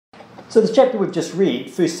So this chapter we've just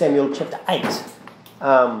read, 1 Samuel chapter 8,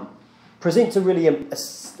 presents a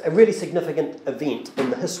really significant event in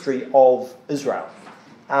the history of Israel.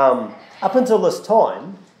 Up until this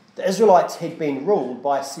time, the Israelites had been ruled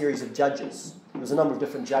by a series of judges. There was a number of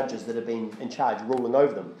different judges that had been in charge, ruling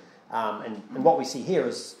over them. And what we see here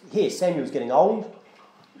is, Samuel's getting old,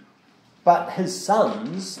 but his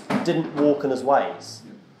sons didn't walk in his ways.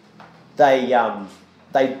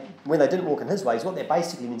 When they didn't walk in his ways, what that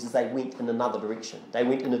basically means is they went in another direction. They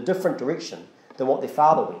went in a different direction than what their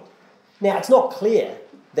father went. Now, it's not clear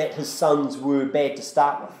that his sons were bad to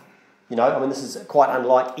start with. This is quite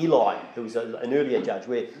unlike Eli, who was an earlier judge,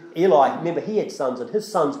 where Eli, remember, he had sons, and his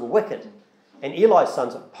sons were wicked. And Eli's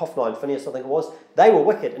sons, Hophni and Phinehas, I think it was, they were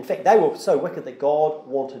wicked. In fact, they were so wicked that God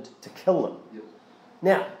wanted to kill them. Yep.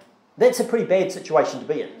 Now, that's a pretty bad situation to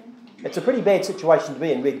be in. It's a pretty bad situation to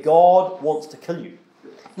be in, where God wants to kill you.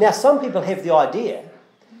 Now, some people have the idea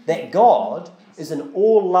that God is an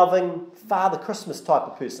all-loving Father Christmas type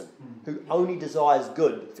of person who only desires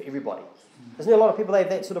good for everybody. Isn't there a lot of people that have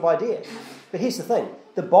that sort of idea? But here's the thing.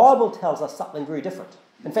 The Bible tells us something very different.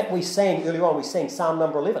 In fact, we sang Psalm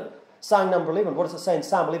number 11. Psalm number 11, what does it say in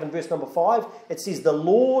Psalm 11, verse number 5? It says, "The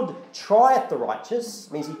Lord trieth the righteous,"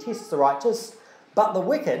 means he tests the righteous, "but the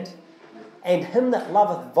wicked and him that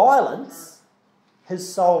loveth violence,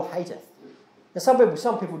 his soul hateth." Now, some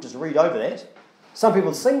people just read over that. Some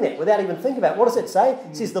people sing that without even thinking about it. What does it say?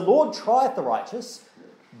 It says, "The Lord trieth the righteous,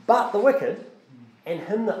 but the wicked, and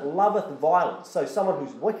him that loveth violence." So someone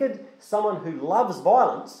who's wicked, someone who loves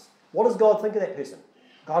violence, what does God think of that person?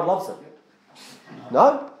 God loves him.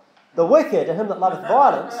 No? The wicked and him that loveth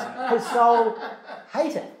violence, his soul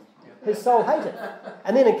hateth. His soul hateth.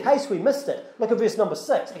 And then in case we missed it, look at verse number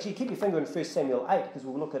 6. Actually, keep your finger in 1 Samuel 8, because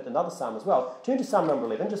we'll look at another psalm as well. Turn to Psalm number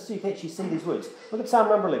 11, just so you can actually see these words. Look at Psalm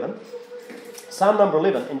number 11. Psalm number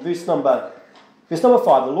 11, in verse number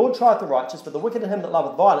 5. "The Lord trieth the righteous, but the wicked and him that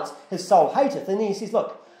loveth violence, his soul hateth." And then he says,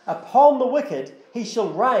 look, "Upon the wicked he shall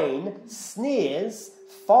rain snares,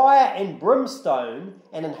 fire and brimstone,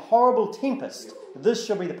 and an horrible tempest. This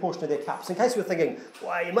shall be the portion of their cups." In case we're thinking,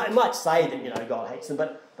 well, you might say that, God hates them,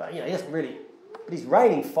 but he doesn't really. But he's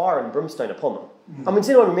raining fire and brimstone upon them. Does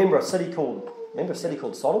anyone remember a city called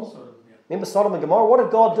Sodom? Remember Sodom and Gomorrah? What did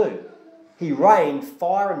God do? He rained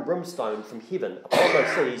fire and brimstone from heaven upon those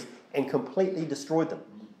cities and completely destroyed them.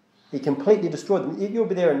 He completely destroyed them. You'll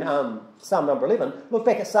be there in Psalm number 11. Look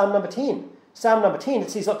back at Psalm number 10. Psalm number 10, it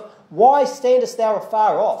says, "Look, why standest thou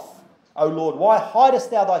afar off, O Lord? Why hidest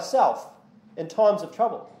thou thyself in times of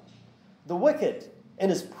trouble? The wicked in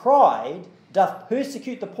his pride doth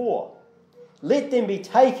persecute the poor. Let them be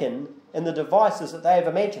taken in the devices that they have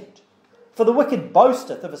imagined. For the wicked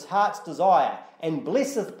boasteth of his heart's desire, and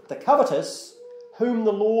blesseth the covetous, whom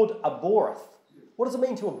the Lord abhorreth." What does it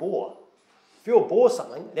mean to abhor? If you abhor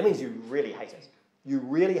something, that means you really hate it. You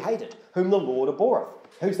really hate it. "Whom the Lord abhorreth."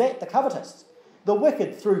 Who's that? The covetous. "The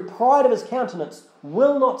wicked, through pride of his countenance,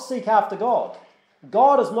 will not seek after God.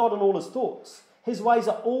 God is not in all his thoughts. His ways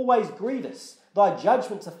are always grievous. Thy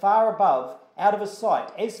judgments are far above, out of his sight.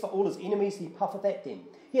 As for all his enemies, he puffeth at them.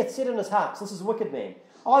 He hath said in his heart," this is a wicked man,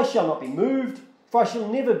 "I shall not be moved, for I shall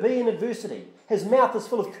never be in adversity. His mouth is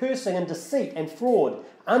full of cursing and deceit and fraud.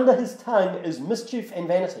 Under his tongue is mischief and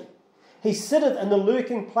vanity. He sitteth in the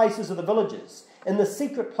lurking places of the villages. In the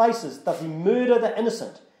secret places doth he murder the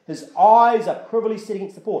innocent. His eyes are privily set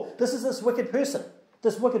against the poor." This is this wicked person.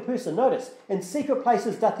 This wicked person, notice, "in secret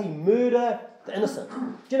places doth he murder the innocent."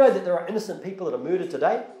 Do you know that there are innocent people that are murdered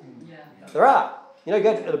today? Yeah. There are. Go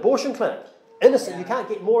to an abortion clinic. Innocent, you can't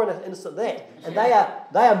get more innocent than that. And they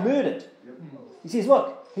are murdered. He says,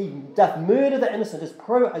 look, "He doth murder the innocent, his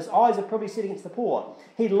eyes are privily set against the poor.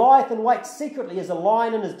 He lieth in wait secretly as a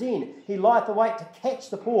lion in his den. He lieth in wait to catch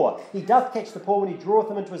the poor. He doth catch the poor when he draweth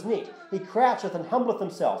them into his net. He croucheth and humbleth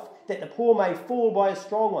himself, that the poor may fall by his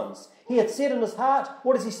strong ones. He hath said in his heart,"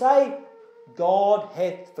 what does he say? "God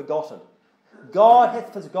hath forgotten." God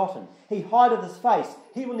hath forgotten. "He hideth his face.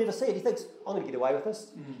 He will never see it." He thinks, "I'm going to get away with this.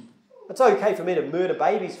 It's okay for me to murder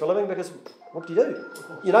babies for a living, because what do?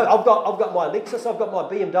 I've got my Lexus, I've got my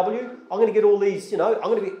BMW. I'm going to get all these, I'm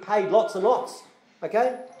going to get paid lots and lots."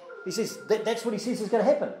 Okay? He says, that's what he says is going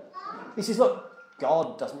to happen. He says, look,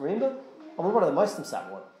 God doesn't remember. What do the Muslims say?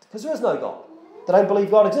 Because there is no God. They don't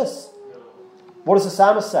believe God exists. What does the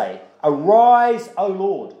psalmist say? "Arise, O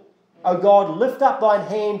Lord. O God, lift up thine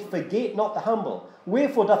hand, forget not the humble.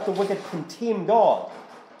 Wherefore doth the wicked contemn God?"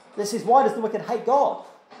 This says, why does the wicked hate God?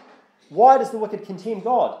 Why does the wicked contemn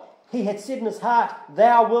God? "He hath said in his heart,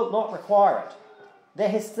 thou wilt not require it. Thou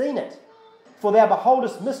hast seen it. For thou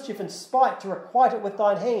beholdest mischief and spite to requite it with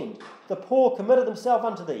thine hand. The poor committed themselves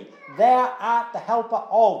unto thee. Thou art the helper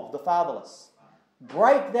of the fatherless.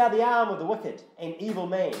 Break thou the arm of the wicked and evil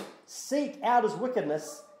man. Seek out his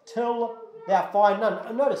wickedness till thou find none.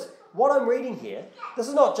 And notice, what I'm reading here, this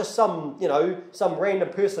is not just some random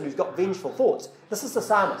person who's got vengeful thoughts. This is the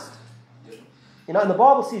psalmist. And the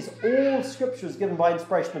Bible says all scripture is given by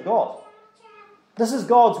inspiration of God. This is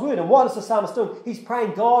God's word. And what is the psalmist doing? He's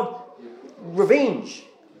praying, God, revenge.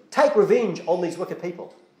 Take revenge on these wicked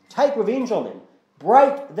people. Take revenge on them.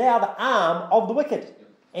 Break thou the arm of the wicked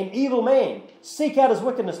and evil man. Seek out his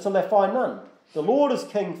wickedness till they find none. The Lord is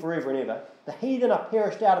king forever and ever. The heathen are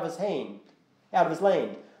perished out of his hand, out of his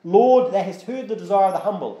land. Lord, thou hast heard the desire of the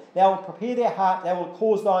humble. Thou wilt prepare their heart. Thou wilt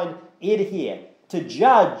cause thine ear to hear, to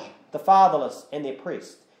judge the fatherless and the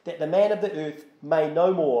oppressed, that the man of the earth may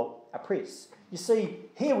no more oppress. You see,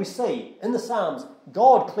 here we see in the Psalms,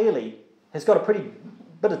 God clearly has got a pretty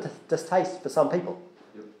bit of distaste for some people.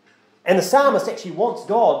 And the psalmist actually wants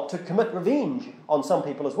God to commit revenge on some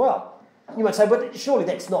people as well. You might say, but surely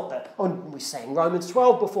that's not we sang Romans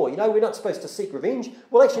 12 before. We're not supposed to seek revenge.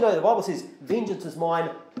 Well, actually, no, the Bible says, vengeance is mine,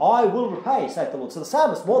 I will repay, saith the Lord. So the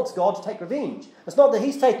psalmist wants God to take revenge. It's not that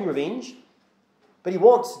he's taking revenge, but he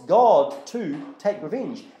wants God to take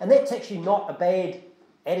revenge. And that's actually not a bad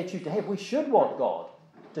attitude to have. We should want God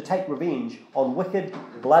to take revenge on wicked,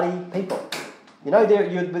 bloody people.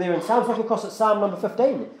 They're in Psalms, look across at Psalm number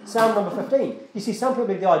 15. Psalm number 15. You see, some people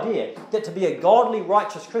have the idea that to be a godly,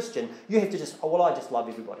 righteous Christian, you have to just, I just love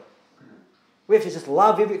everybody. We have to just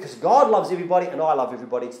love because God loves everybody and I love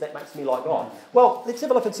everybody, so that makes me like God. Well, let's have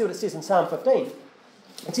a look and see what it says in Psalm 15.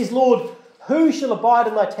 It says, Lord, who shall abide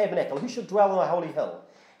in thy tabernacle? Who shall dwell in thy holy hill?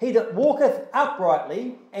 He that walketh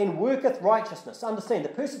uprightly and worketh righteousness. Understand, the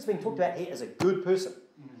person that's being talked about here is a good person.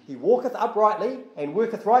 He walketh uprightly and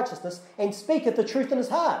worketh righteousness and speaketh the truth in his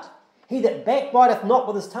heart. He that backbiteth not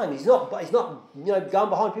with his tongue. He's not going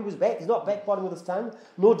behind people's back. He's not backbiting with his tongue,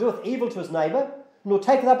 nor doeth evil to his neighbour, nor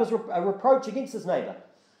taketh up a reproach against his neighbour.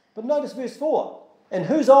 But notice verse 4. In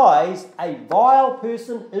whose eyes a vile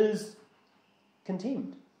person is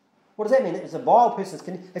contemned. What does that mean? It's a vile person is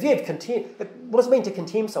contemned. If you have contempt, what does it mean to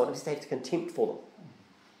contemn someone? It means to have contempt for them.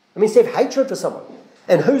 It means to have hatred for someone.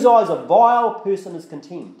 In whose eyes a vile person is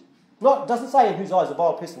contemned. It doesn't say in whose eyes a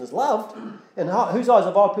vile person is loved. In whose eyes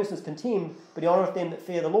a vile person is contemned, but he honoureth them that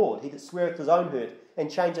fear the Lord. He that sweareth his own hurt and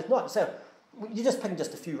changeth not. So you're just picking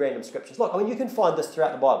just a few random scriptures. Look, you can find this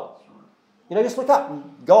throughout the Bible. Just look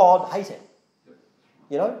up God hating.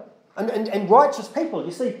 And righteous people.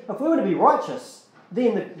 You see, if we were to be righteous,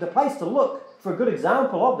 then the place to look for a good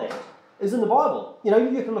example of that is in the Bible. You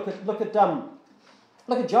can look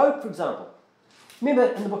at Job, for example. Remember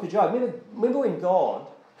in the book of Job, remember when God,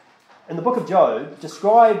 in the book of Job,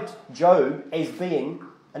 described Job as being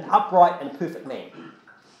an upright and a perfect man.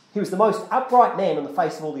 He was the most upright man on the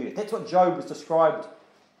face of all the earth. That's what Job was described.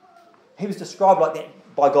 He was described like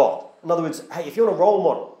that by God. In other words, hey, if you're a role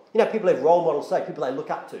model, people have role models, say people they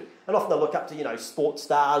look up to. And often they look up to, sports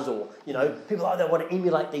stars or, people they want to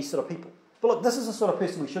emulate these sort of people. But look, this is the sort of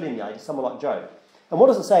person we should emulate, someone like Job. And what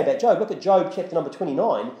does it say about Job? Look at Job chapter number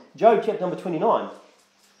 29. Job chapter number 29. It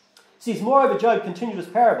says, moreover, Job continued his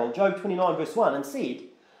parable, Job 29 verse 1, and said,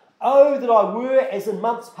 oh, that I were as in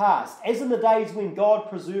months past, as in the days when God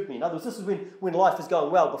preserved me. In other words, this is when life was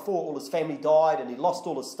going well, before all his family died and he lost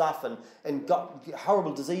all his stuff and got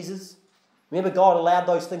horrible diseases. Remember, God allowed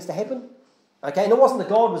those things to happen? Okay, and it wasn't that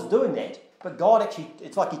God was doing that, but God actually,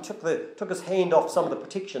 it's like he took his hand off some of the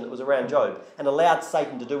protection that was around Job and allowed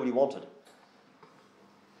Satan to do what he wanted.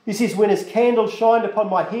 He says, when his candle shined upon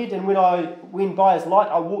my head, and when by his light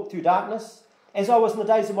I walked through darkness, as I was in the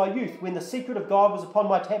days of my youth, when the secret of God was upon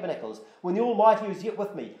my tabernacles, when the Almighty was yet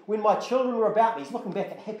with me, when my children were about me. He's looking back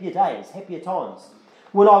at happier days, happier times.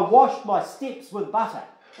 When I washed my steps with butter,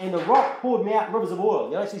 and the rock poured me out rivers of oil.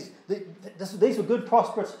 These were good,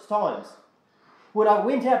 prosperous times. When I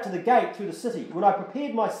went out to the gate through the city, when I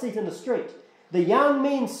prepared my seat in the street, the young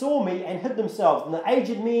men saw me and hid themselves, and the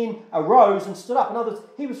aged men arose and stood up. In other words,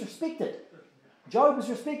 he was respected. Job was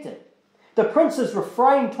respected. The princes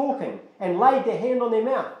refrained talking and laid their hand on their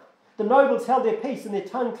mouth. The nobles held their peace, and their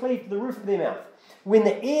tongue cleaved to the roof of their mouth. When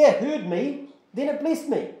the ear heard me, then it blessed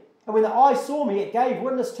me. And when the eye saw me, it gave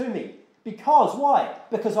witness to me. Because, why?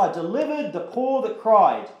 Because I delivered the poor that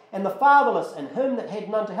cried, and the fatherless and him that had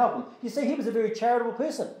none to help him. You see, he was a very charitable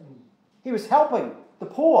person. He was helping the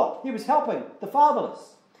poor. He was helping the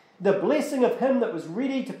fatherless. The blessing of him that was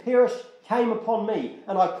ready to perish came upon me,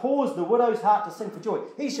 and I caused the widow's heart to sing for joy.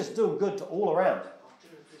 He's just doing good to all around.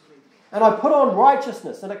 And I put on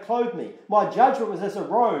righteousness, and it clothed me. My judgment was as a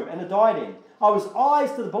robe and a diadem. I was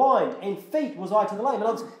eyes to the blind and feet was I to the lame. In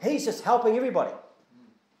other words, he's just helping everybody.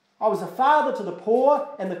 I was a father to the poor,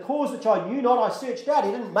 and the cause which I knew not I searched out.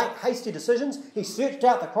 He didn't make hasty decisions. He searched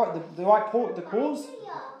out the cause.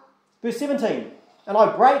 Verse 17, and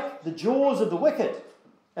I break the jaws of the wicked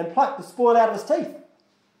and pluck the spoil out of his teeth.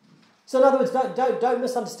 So in other words, don't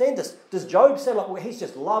misunderstand this. Does Job sound like, well, he's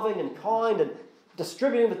just loving and kind and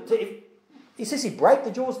distributing the... He says he break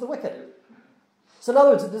the jaws of the wicked. So in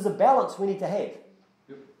other words, there's a balance we need to have.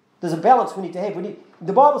 There's a balance we need to have.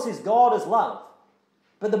 The Bible says God is love.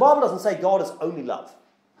 But the Bible doesn't say God is only love.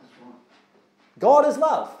 God is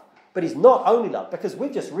love. But he's not only love. Because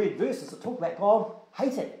we've just read verses that talk about God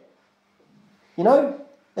hating. You know?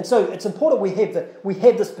 And so it's important we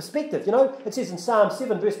have this perspective. You know, it says in Psalm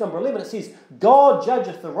 7 verse number 11, it says, God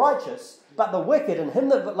judgeth the righteous, but the wicked and him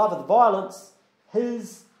that loveth violence,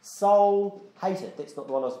 his soul hateth. That's not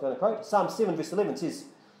the one I was going to quote. Psalm 7 verse 11 says,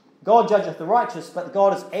 God judgeth the righteous, but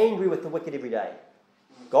God is angry with the wicked every day.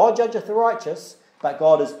 God judgeth the righteous, but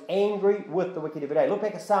God is angry with the wicked every day. Look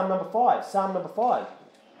back at Psalm number 5. Psalm number 5.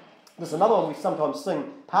 There's another one we sometimes sing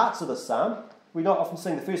parts of this psalm. We don't often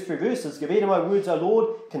sing the first 3 verses. Give ear to my words, O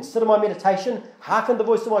Lord. Consider my meditation. Hearken the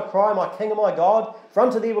voice of my cry, my King and my God. For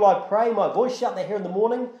unto thee will I pray. My voice shalt thou hear in the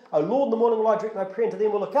morning. O Lord, in the morning will I direct my prayer, and to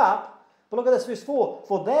them will look up. But look at this, verse 4.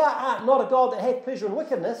 For thou art not a God that hath pleasure in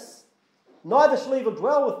wickedness, neither shall evil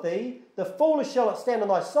dwell with thee. The foolish shall not stand in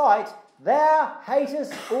thy sight. Thou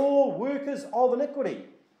hatest all workers of iniquity.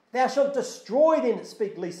 Thou shalt destroy them that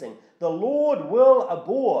speak leasing. The Lord will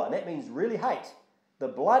abhor, and that means really hate, the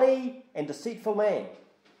bloody and deceitful man.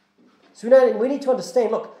 So we need to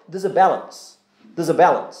understand, look, there's a balance. There's a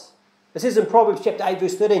balance. It says in Proverbs chapter 8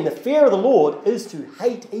 verse 13, the fear of the Lord is to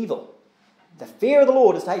hate evil. The fear of the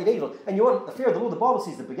Lord is to hate evil. And you want the fear of the Lord, the Bible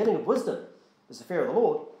says the beginning of wisdom is the fear of the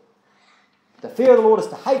Lord. The fear of the Lord is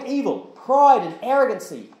to hate evil, pride and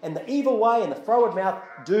arrogancy, and the evil way and the froward mouth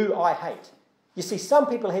do I hate. You see, some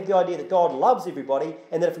people have the idea that God loves everybody,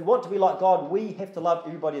 and that if we want to be like God, we have to love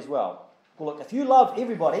everybody as well. Well, look, if you love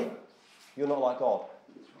everybody, you're not like God.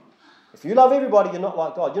 If you love everybody, you're not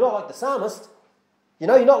like God. You're not like the psalmist. You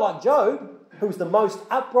know, you're not like Job, who was the most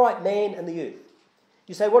upright man in the earth.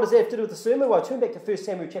 You say, what does that have to do with the sermon? Well, turn back to 1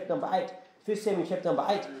 Samuel chapter number 8. 1 Samuel chapter number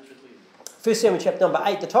 8. 1 Samuel chapter number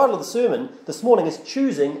 8. The title of the sermon this morning is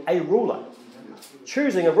Choosing a Ruler.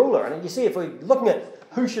 Choosing a ruler. And you see, if we're looking at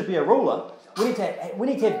who should be a ruler, we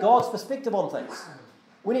need to have God's perspective on things.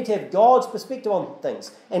 We need to have God's perspective on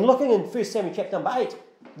things. And looking in 1 Samuel chapter number 8,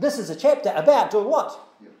 this is a chapter about doing what?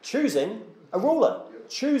 Choosing a ruler.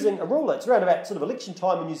 Choosing a ruler. It's around about sort of election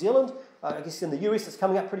time in New Zealand. I guess in the US it's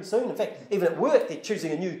coming up pretty soon. In fact, even at work they're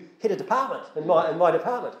choosing a new head of department in my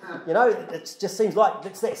department. You know, it just seems like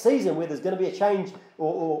it's that season where there's going to be a change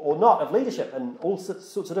or not of leadership in all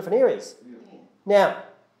sorts of different areas. Now,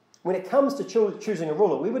 when it comes to choosing a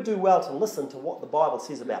ruler, we would do well to listen to what the Bible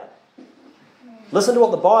says about it. Listen to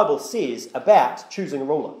what the Bible says about choosing a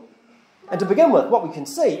ruler. And to begin with, what we can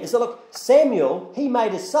see is that, look, Samuel, he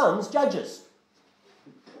made his sons judges.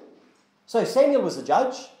 So Samuel was a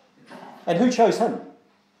judge, and who chose him?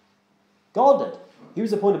 God did. He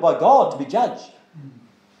was appointed by God to be judge.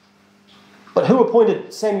 But who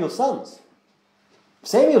appointed Samuel's sons?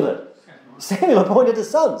 Samuel did. Samuel appointed his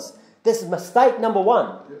sons. This is mistake number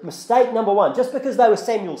one. Mistake number one. Just because they were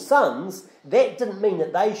Samuel's sons, that didn't mean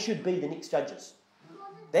that they should be the next judges.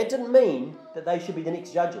 That didn't mean that they should be the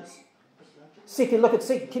next judges. Keep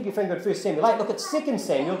your finger at 1 Samuel 8. Look at 2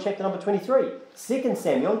 Samuel chapter number 23. 2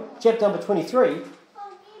 Samuel chapter number 23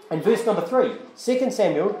 and verse number 3. 2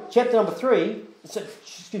 Samuel chapter number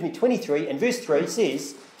 23 and verse 3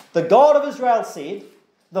 says, the God of Israel said,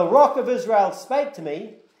 the rock of Israel spake to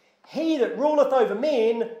me, he that ruleth over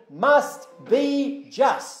men must be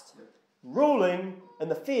just, ruling in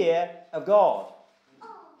the fear of God.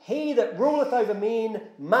 He that ruleth over men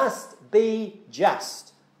must be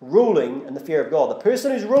just, ruling in the fear of God. The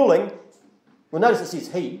person who's ruling, well, notice it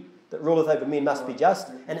says he that ruleth over men must be just,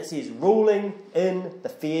 and it says ruling in the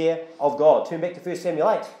fear of God. Turn back to 1 Samuel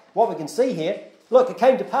 8. What we can see here, look, it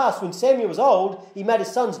came to pass when Samuel was old, he made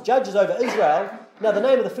his sons judges over Israel. Now the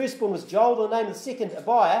name of the firstborn was Joel, and the name of the second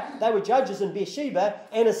Abiah. They were judges in Beersheba,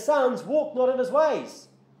 and his sons walked not in his ways,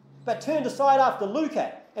 but turned aside after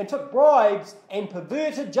lucre, and took bribes, and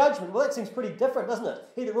perverted judgment. Well, that seems pretty different, doesn't it?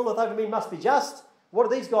 He that ruleth over men must be just. What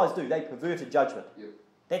do these guys do? They perverted judgment. Yep.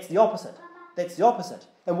 That's the opposite. That's the opposite.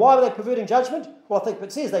 And why were they perverting judgment? Well, I think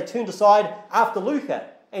it says they turned aside after lucre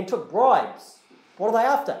and took bribes. What are they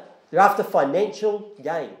after? They're after financial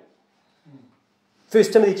gain. 1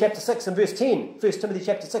 Timothy chapter 6 and verse 10. 1 Timothy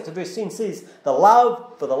chapter 6 and verse 10 says, the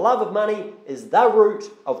love of money is the root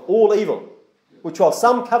of all evil. which while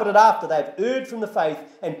some coveted after, they have erred from the faith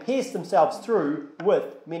and pierced themselves through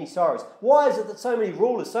with many sorrows. Why is it that so many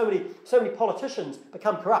rulers, so many politicians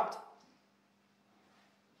become corrupt?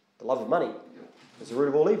 The love of money is the root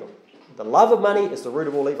of all evil. The love of money is the root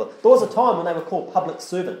of all evil. There was a time when they were called public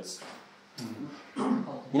servants.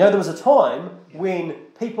 You know, there was a time when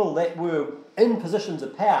people that were in positions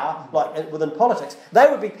of power, like within politics, they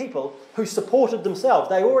would be people who supported themselves.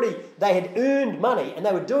 They had earned money and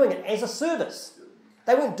they were doing it as a service.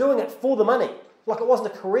 They weren't doing it for the money. Like it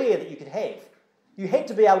wasn't a career that you could have. You had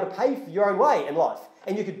to be able to pay for your own way in life.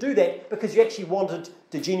 And you could do that because you actually wanted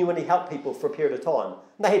to genuinely help people for a period of time.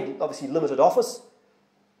 And they had obviously limited office.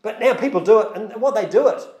 But now people do it, and what they do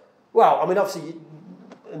it, well, I mean, obviously,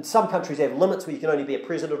 in some countries they have limits where you can only be a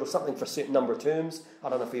president or something for a certain number of terms. I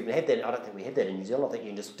don't know if we even have that. I don't think we have that in New Zealand. I think you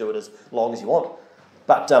can just do it as long as you want.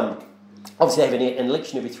 But obviously they have an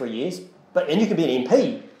election every 3 years. And you can be an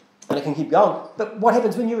MP, and it can keep going. But what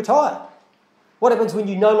happens when you retire? What happens when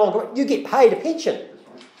you no longer... You get paid a pension.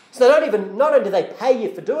 So not only do they pay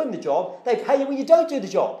you for doing the job, they pay you when you don't do the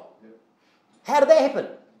job. How did that happen?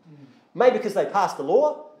 Maybe because they passed the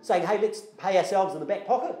law, saying, hey, let's pay ourselves in the back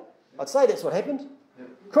pocket. I'd say that's what happened.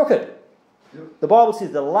 Crooked. The Bible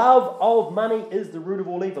says the love of money is the root of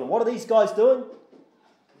all evil. And what are these guys doing?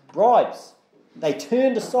 Bribes. They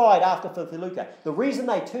turned aside after filthy lucre. The reason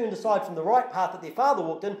they turned aside from the right path that their father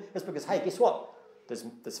walked in is because, hey, guess what?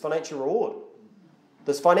 There's financial reward.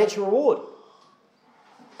 There's financial reward.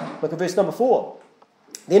 Look at verse number 4.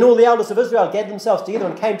 Then all the elders of Israel gathered themselves together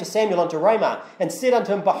and came to Samuel unto Ramah and said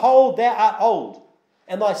unto him, Behold, thou art old,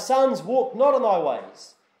 and thy sons walk not in thy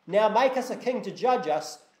ways. Now make us a king to judge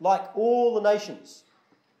us like all the nations.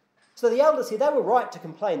 So the elders here, they were right to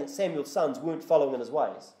complain that Samuel's sons weren't following in his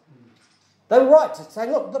ways. They were right to say,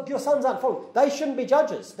 look, your sons aren't following. They shouldn't be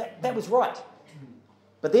judges. That was right.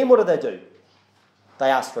 But then what did they do? They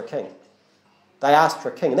asked for a king. They asked for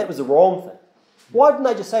a king, and that was the wrong thing. Why didn't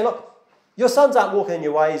they just say, look, your sons aren't walking in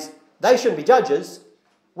your ways. They shouldn't be judges.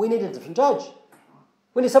 We need a different judge.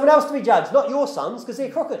 We need someone else to be judged, not your sons, because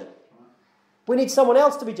they're crooked. We need someone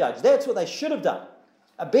else to be judged. That's what they should have done.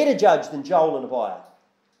 A better judge than Joel and Abiah.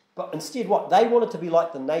 But instead what? They wanted to be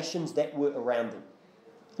like the nations that were around them.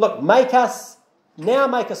 Look, make us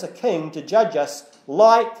a king to judge us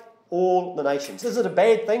like all the nations. Is it a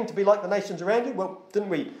bad thing to be like the nations around you? Well, didn't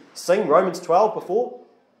we sing Romans 12 before?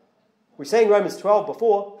 We sang Romans 12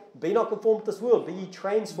 before. Be not conformed to this world. Be ye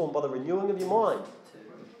transformed by the renewing of your mind.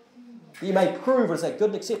 That you may prove what is that good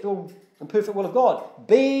and acceptable and perfect will of God.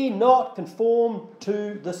 Be not conformed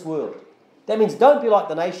to this world. That means don't be like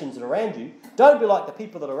the nations that are around you. Don't be like the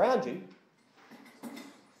people that are around you.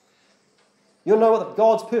 You'll know what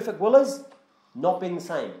God's perfect will is? Not being the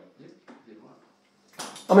same.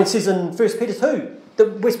 I mean, it says in 1 Peter 2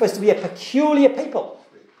 that we're supposed to be a peculiar people.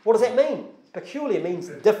 What does that mean? Peculiar means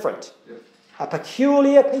different. A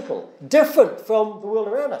peculiar people. Different from the world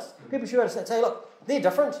around us. People should understand, say, look, they're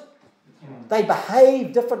different. They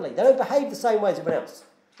behave differently. They don't behave the same way as everyone else.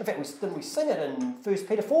 In fact, didn't we sing it in 1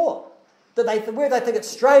 Peter 4? Where they think it's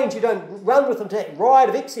strange you don't run with them to that riot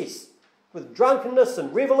of excess, with drunkenness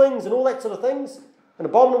and revellings and all that sort of things, and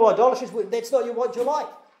abominable idolatries. That's not what you're like.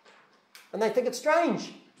 And they think it's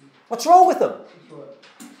strange. What's wrong with them?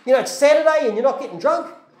 You know, it's Saturday and you're not getting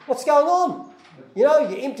drunk. What's going on? You know,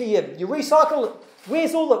 you empty you recycle.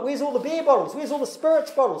 Where's all the beer bottles? Where's all the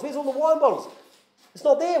spirits bottles? Where's all the wine bottles? It's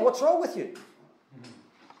not there. What's wrong with you?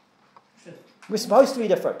 We're supposed to be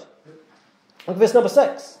different. Look at verse number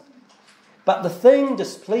 6. But the thing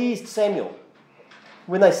displeased Samuel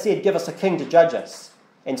when they said, Give us a king to judge us.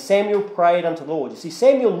 And Samuel prayed unto the Lord. You see,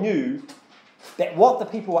 Samuel knew that what the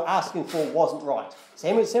people were asking for wasn't right.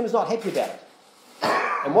 Samuel's not happy about it.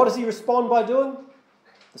 And what does he respond by doing?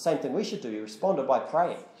 The same thing we should do. He responded by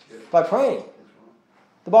praying. By praying.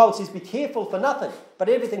 The Bible says, Be careful for nothing, but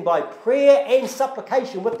everything by prayer and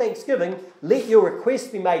supplication with thanksgiving, let your requests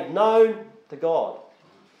be made known to God.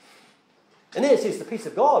 And then it says, The peace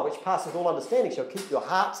of God, which passeth all understanding, shall keep your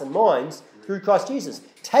hearts and minds through Christ Jesus.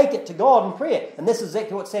 Take it to God in prayer. And this is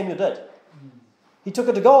exactly what Samuel did. He took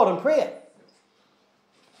it to God in prayer.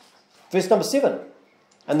 Verse number 7.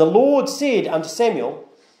 And the Lord said unto Samuel,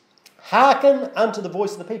 Hearken unto the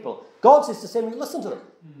voice of the people. God says to Samuel, listen to them.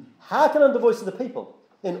 Hearken unto the voice of the people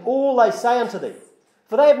in all they say unto thee.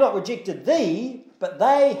 For they have not rejected thee, but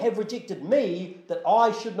they have rejected me, that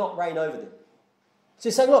I should not reign over them. So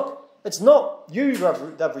he's saying, look, it's not you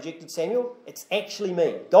they've rejected, Samuel. It's actually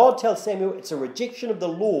me. God tells Samuel it's a rejection of the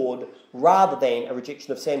Lord rather than a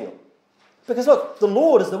rejection of Samuel. Because look, the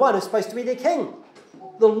Lord is the one who's supposed to be their king.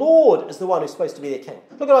 The Lord is the one who's supposed to be their king.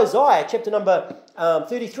 Look at Isaiah chapter number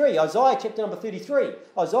 33. Isaiah chapter number 33.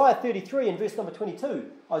 Isaiah 33 and verse number 22.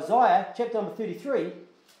 Isaiah chapter number 33.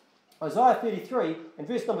 Isaiah 33 and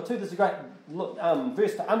verse number 2. This is a great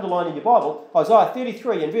verse to underline in your Bible. Isaiah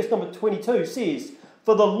 33 and verse number 22 says,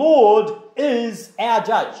 "For the Lord is our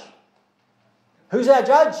judge." Who's our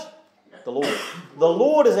judge? The Lord. The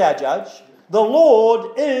Lord is our judge. The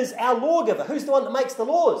Lord is our lawgiver. Who's the one that makes the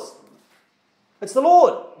laws? It's the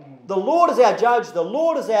Lord. The Lord is our judge. The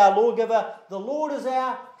Lord is our lawgiver. The Lord is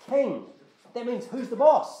our king. That means who's the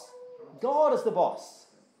boss? God is the boss.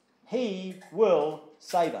 He will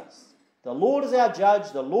save us. The Lord is our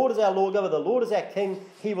judge. The Lord is our lawgiver. The Lord is our king.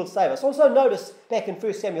 He will save us. Also notice back in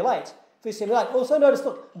 1 Samuel 8. Also notice,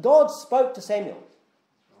 look, God spoke to Samuel.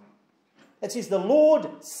 It says, the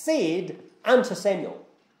Lord said unto Samuel.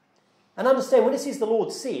 And understand, when it says the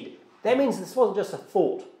Lord said, that means this wasn't just a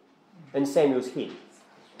thought in Samuel's head.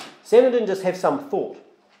 Samuel didn't just have some thought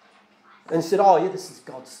and said, oh yeah, this is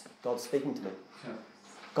God speaking to me.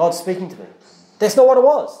 God's speaking to me. That's not what it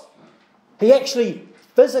was. He actually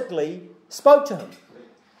physically spoke to him.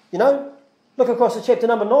 You know, look across to chapter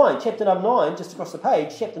number 9. Chapter number 9, just across the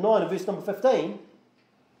page, chapter 9 and verse number 15.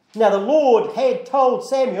 Now the Lord had told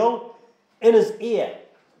Samuel in his ear.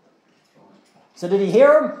 So did he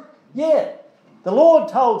hear him? Yeah. The Lord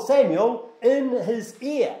told Samuel in his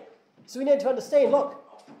ear. So we need to understand, look,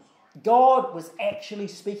 God was actually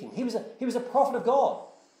speaking. He was a prophet of God.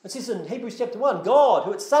 It says in Hebrews chapter 1, God,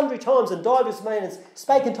 who at sundry times and divers manners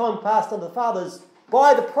spake in time past unto the fathers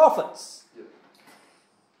by the prophets.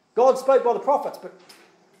 God spoke by the prophets, but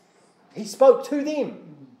he spoke to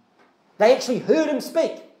them. They actually heard him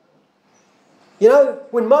speak. You know,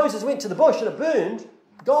 when Moses went to the bush and it burned,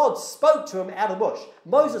 God spoke to him out of the bush.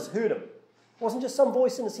 Moses heard him. It wasn't just some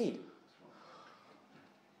voice in his head.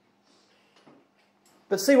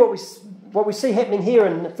 But see what we see happening here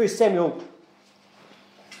in 1 Samuel,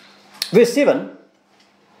 verse 7.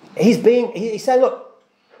 He's saying, look,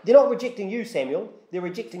 they're not rejecting you, Samuel. They're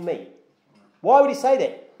rejecting me. Why would he say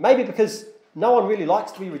that? Maybe because no one really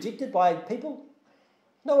likes to be rejected by people.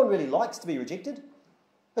 No one really likes to be rejected.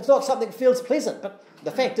 It's not something that feels pleasant, but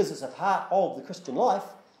the fact is it's a part of the Christian life.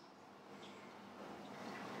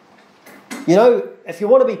 You know, if you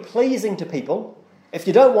want to be pleasing to people, if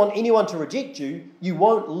you don't want anyone to reject you, you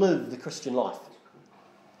won't live the Christian life.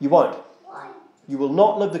 You won't. You will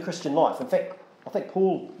not live the Christian life. In fact, I think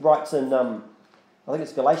Paul writes in, I think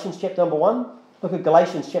it's Galatians chapter number 1. Look at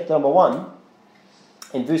Galatians chapter number 1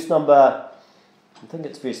 and verse number, I think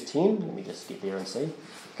it's verse 10. Let me just get there and see.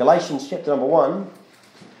 Galatians chapter number 1,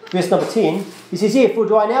 verse number 10. He says, "Therefore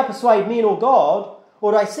do I now persuade men or God,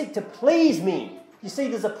 or do I seek to please men?" You see,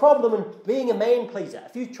 there's a problem in being a man pleaser.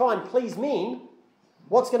 If you try and please men,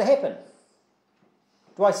 what's going to happen?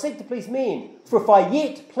 Do I seek to please men? For if I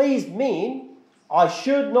yet pleased men, I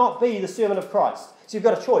should not be the servant of Christ. So you've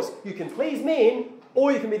got a choice. You can please men,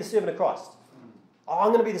 or you can be the servant of Christ. I'm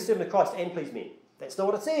going to be the servant of Christ and please men. That's not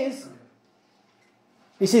what it says.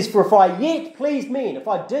 He says, for if I yet pleased men, if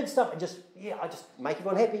I did stuff and I just make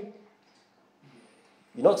everyone happy,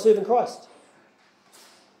 you're not serving Christ.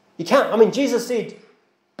 You can't. I mean, Jesus said,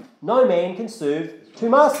 no man can serve two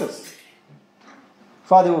masters.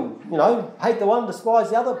 If either will, hate the one,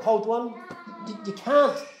 despise the other, uphold one. You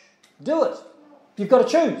can't do it. You've got to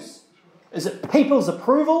choose. Is it people's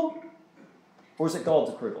approval or is it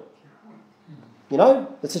God's approval?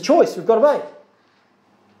 It's a choice we've got to make.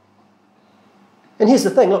 And here's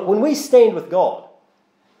the thing, look, when we stand with God,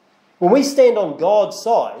 when we stand on God's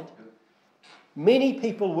side, many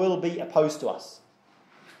people will be opposed to us.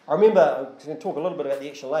 I remember, I'm going to talk a little bit about the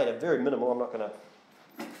action later, very minimal, I'm not going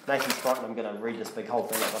to, Nathan's frightened, I'm going to read this big whole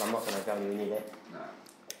thing up, but I'm not going to go anywhere near that.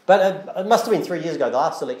 But it must have been 3 years ago, the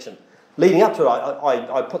last election. Leading up to it,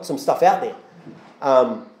 I put some stuff out there.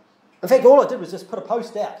 In fact, all I did was just put a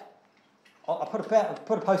post out. I put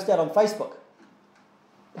a post out on Facebook.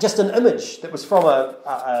 Just an image that was from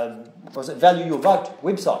Value Your Vote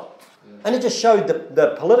website. Yeah. And it just showed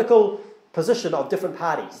the political position of different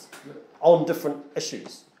parties on different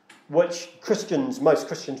issues, which most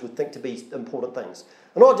Christians would think to be important things.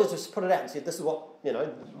 And I just put it out and said, this is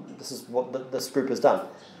what this group has done.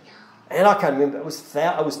 And I can't remember, I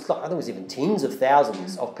think it was even tens of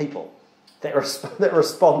thousands of people that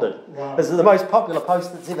responded. Wow. This is the most popular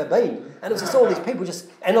post that's ever been. And it was just all these people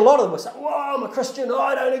and a lot of them were saying, "Whoa, I'm a Christian,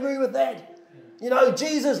 I don't agree with that.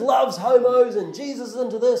 Jesus loves homos, and Jesus is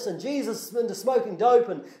into this, and Jesus is into smoking dope,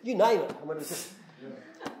 and you name it." I mean, it was just,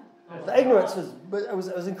 the ignorance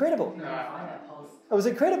was incredible. It was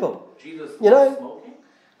incredible. Jesus loves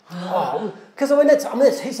smoking?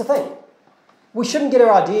 Because here's the thing. we shouldn't get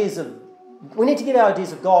our ideas of... We need to get our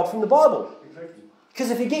ideas of God from the Bible. Because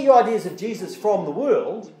if you get your ideas of Jesus from the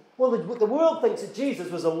world, well, the world thinks that Jesus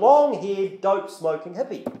was a long-haired, dope-smoking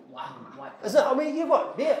hippie. Isn't it? I mean, you've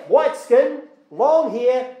got white skin, long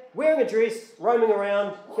hair, wearing a dress, roaming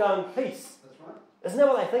around, going, peace. Isn't that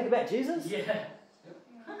what they think about Jesus? Yeah.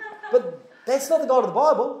 But that's not the God of the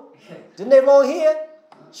Bible. Didn't have long hair,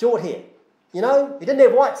 short hair. You know, he didn't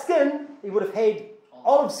have white skin, he would have had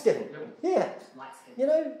olive skin. Yeah. You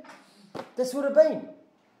know, this would have been.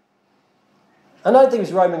 I don't think he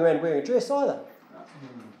was roaming around wearing a dress either.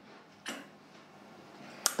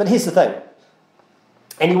 But here's the thing.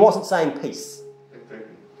 And he wasn't saying peace.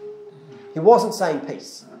 He wasn't saying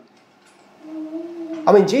peace.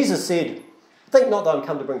 I mean, Jesus said, think not that I'm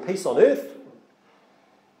come to bring peace on earth.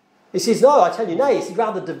 He says, no, I tell you nay. He said,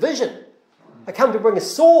 rather division. I come to bring a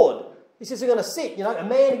sword. He says, they're going to set, a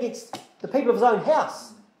man against the people of his own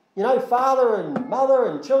house. Father and mother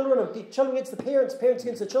and children against the parents, parents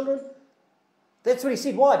against the children. That's what he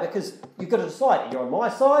said. Why? Because you've got to decide. You're on my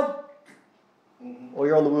side or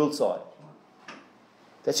you're on the world side.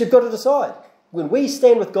 That's what you've got to decide. When we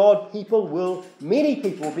stand with God, many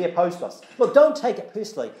people will be opposed to us. Look, don't take it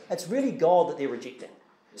personally. It's really God that they're rejecting.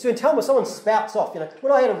 So when someone spouts off,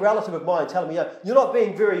 when I had a relative of mine telling me, you're not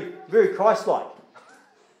being very, very Christ-like.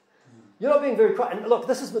 You're not being very Christ. And look,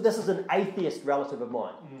 this is an atheist relative of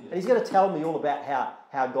mine. And he's going to tell me all about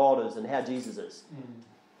how God is and how Jesus is.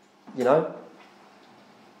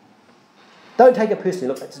 Don't take it personally.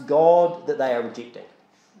 Look, it's God that they are rejecting.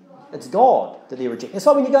 It's God that they're rejecting. It's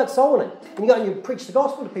like when you go to soul winning and you go and you preach the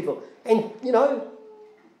gospel to people and,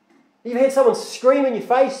 you've had someone scream in your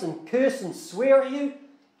face and curse and swear at you.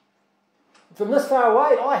 From this far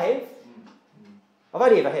away, I have. I've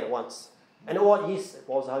only ever had it once. And it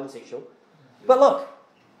was a homosexual. But look,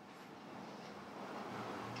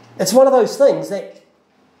 it's one of those things that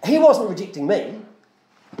he wasn't rejecting me.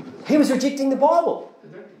 He was rejecting the Bible.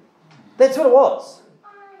 That's what it was.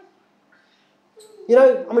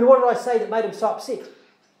 What did I say that made him so upset?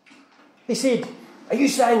 He said, are you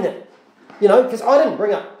saying that, because I didn't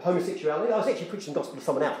bring up homosexuality. I was actually preaching the gospel to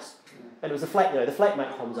someone else. And it was the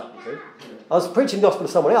flatmate comes up, you see. I was preaching the gospel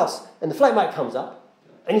to someone else, and the flatmate comes up,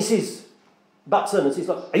 and he says, butts in, and says,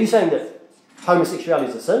 look, are you saying that homosexuality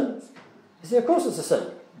is a sin? He said, of course it's a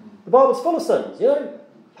sin. The Bible's full of sins,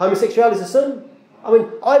 Homosexuality is a sin.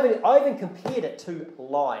 I even compared it to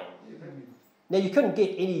lying. Now, you couldn't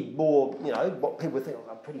get any more, what people would think of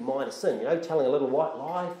a pretty minor sin, telling a little white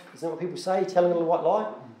lie. Isn't that what people say, telling a little white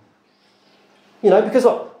lie? Because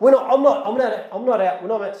look, when I'm not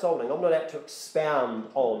out solving, I'm not out to expound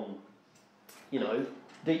on,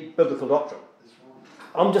 deep biblical doctrine.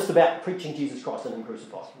 I'm just about preaching Jesus Christ and Him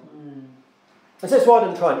crucified. And so that's why I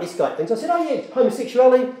didn't try and escalate things. I said, oh yeah,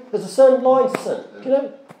 homosexuality is a sin, lying's a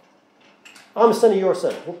sin. I'm a sinner, you're a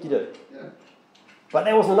sinner. What do you do? Yeah. But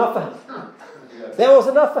that wasn't enough for him. That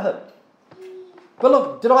wasn't enough for him. But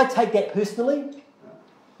look, did I take that personally?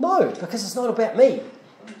 No, because it's not about me.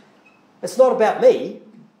 It's not about me.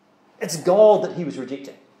 It's God that he was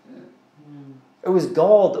rejecting. It was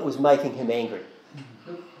God that was making him angry.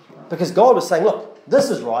 Because God was saying, look, this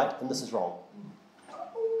is right and this is wrong.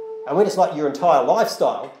 And when it's like your entire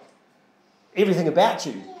lifestyle, everything about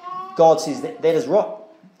you, God says that is right.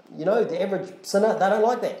 The average sinner, they don't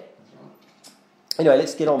like that. Anyway,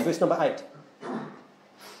 let's get on. Verse number 8.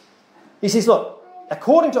 He says, look,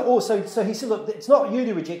 according to all... So he said, look, it's not you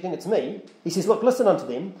they're rejecting, it's me. He says, look, listen unto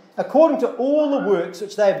them. According to all the works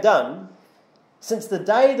which they have done, since the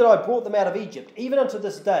day that I brought them out of Egypt, even unto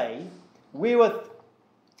this day, wherewith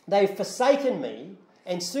they have forsaken me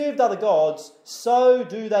and served other gods, so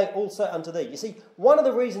do they also unto thee. You see, one of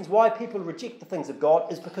the reasons why people reject the things of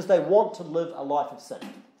God is because they want to live a life of sin.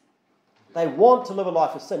 They want to live a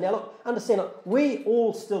life of sin. Now look, understand, we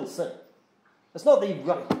all still sin. It's not that you've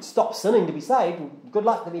got to stop sinning to be saved. Good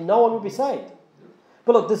luck, no one will be saved.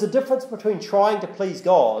 But look, there's a difference between trying to please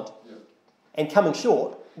God and coming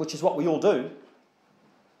short, which is what we all do,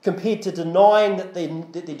 compared to denying that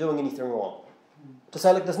they're doing anything wrong. To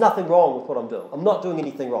say, look, there's nothing wrong with what I'm doing. I'm not doing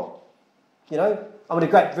anything wrong. A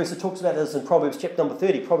great verse that talks about this in Proverbs chapter number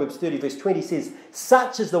 30. Proverbs 30 verse 20 says,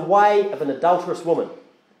 such is the way of an adulterous woman.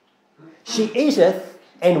 She eateth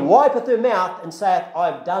and wipeth her mouth and saith, I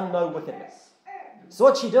have done no wickedness. So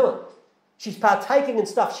what's she doing? She's partaking in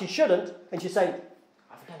stuff she shouldn't, and she's saying,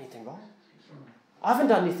 I haven't done anything wrong. I haven't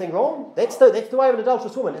done anything wrong. That's the way of an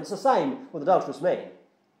adulterous woman. And it's the same with an adulterous man.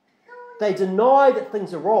 They deny that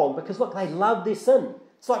things are wrong because, look, they love their sin.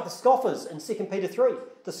 It's like the scoffers in 2 Peter 3.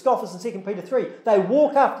 The scoffers in 2 Peter 3. They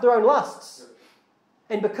walk after their own lusts.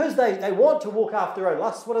 And because they want to walk after their own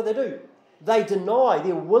lusts, what do? they deny,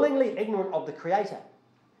 they're willingly ignorant of the Creator.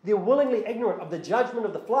 They're willingly ignorant of the judgment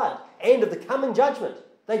of the flood and of the coming judgment.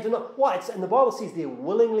 They do not. Why? And the Bible says they're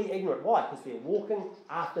willingly ignorant. Why? Because they're walking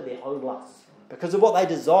after their own lusts. Because of what they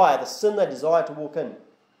desire, the sin they desire to walk in.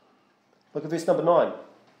 Look at verse number 9.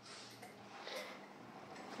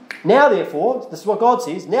 Now therefore, this is what God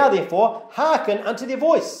says, now therefore, hearken unto their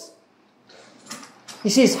voice. He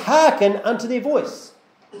says, hearken unto their voice.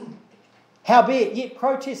 Howbeit, yet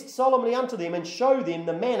protest solemnly unto them, and show them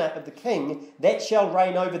the manner of the king that shall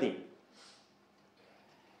reign over them.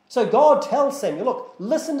 So God tells Samuel, look,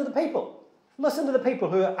 listen to the people. Listen to the people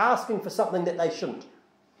who are asking for something that they shouldn't.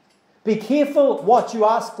 Be careful what you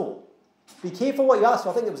ask for. Be careful what you ask for.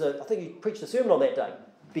 I think he preached a sermon on that day.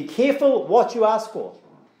 Be careful what you ask for.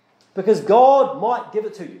 Because God might give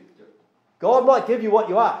it to you. God might give you what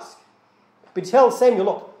you ask. But tell Samuel,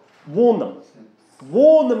 look, warn them.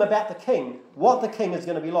 Warn them about the king, what the king is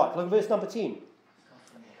going to be like. Look at verse number 10.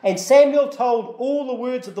 And Samuel told all the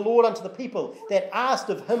words of the Lord unto the people that asked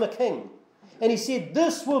of him a king. And he said,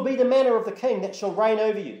 this will be the manner of the king that shall reign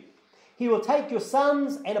over you. He will take your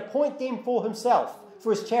sons and appoint them for himself,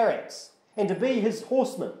 for his chariots, and to be his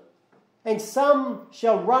horsemen. And some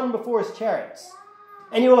shall run before his chariots.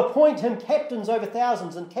 And he will appoint him captains over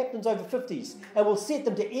thousands and captains over 50s, and will set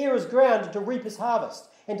them to ear his ground and to reap his harvest,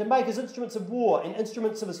 and to make his instruments of war and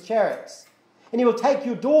instruments of his chariots. And he will take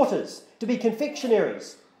your daughters to be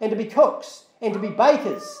confectionaries, and to be cooks, and to be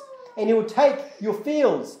bakers. And he will take your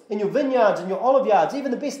fields and your vineyards and your olive yards,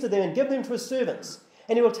 even the best of them, and give them to his servants.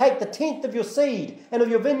 And he will take the tenth of your seed and of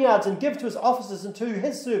your vineyards, and give to his officers and to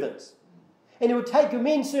his servants. And he will take your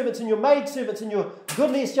men servants and your maid servants and your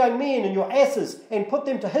goodliest young men and your asses, and put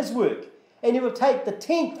them to his work. And he will take the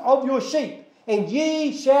tenth of your sheep, and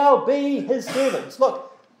ye shall be his servants.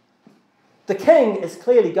 Look, the king is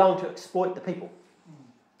clearly going to exploit the people.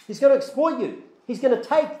 He's going to exploit you. He's going to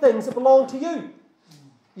take things that belong to you.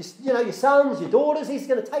 You know, your sons, your daughters, he's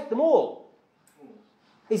going to take them all.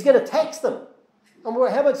 He's going to tax them. And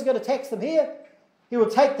how much is he going to tax them here? He will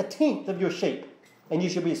take the tenth of your sheep, and you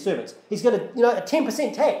shall be his servants. He's going to, a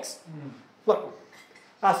 10% tax. Look,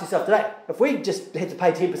 ask yourself today, if we just had to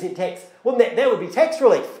pay 10% tax, wouldn't that would be tax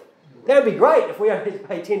relief? That would be great if we only had to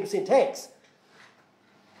pay 10% tax.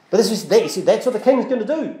 But this is that. You see, that's what the king's going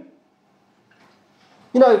to do.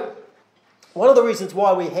 One of the reasons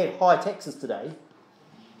why we have high taxes today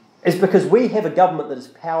is because we have a government that is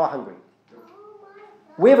power hungry.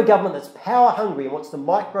 We have a government that's power hungry and wants to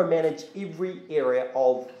micromanage every area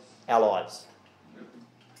of our lives.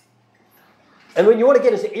 And when you want to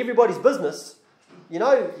get into everybody's business, you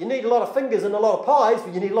need a lot of fingers and a lot of pies,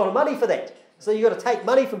 but you need a lot of money for that. So you've got to take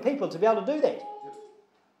money from people to be able to do that.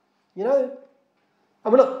 I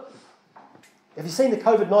mean, look, have you seen the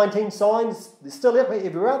COVID-19 signs? They're still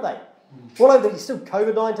everywhere, aren't they? All over, still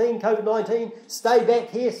COVID-19, stay back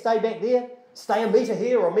here, stay back there, stay a metre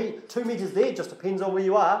here or 2 metres there, just depends on where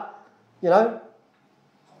you are,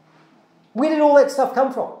 Where did all that stuff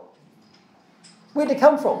come from? Where did it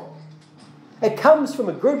come from? It comes from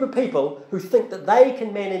a group of people who think that they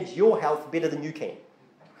can manage your health better than you can.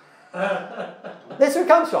 That's where it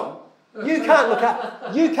comes from. You can't look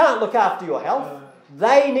after your health.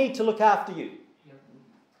 They need to look after you.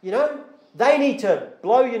 They need to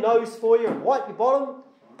blow your nose for you and wipe your bottom.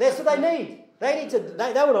 That's what they need. They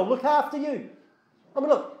want to look after you. I mean,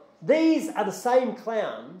 look, these are the same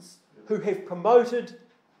clowns who have promoted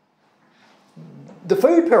the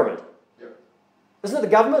food pyramid. Yep. Isn't it the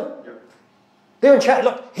government? Yep. They're in charge.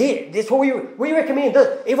 Look, here, that's what we recommend.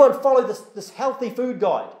 Everyone follow this healthy food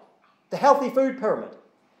guide, the healthy food pyramid.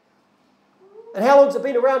 And how long has it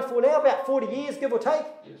been around for now? About 40 years, give or take?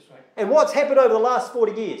 Yes, right. And what's happened over the last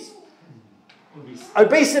 40 years?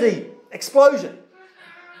 Obesity, explosion.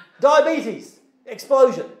 Diabetes,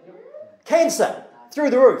 explosion. Cancer, through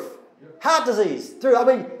the roof. Heart disease,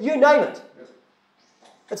 you name it.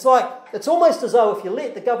 It's almost as though if you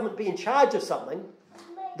let the government be in charge of something,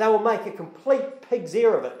 they will make a complete pig's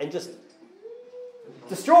ear of it and just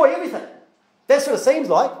destroy everything. That's what it seems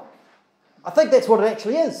like. I think that's what it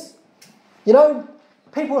actually is.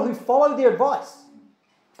 People who follow their advice.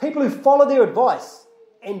 People who follow their advice,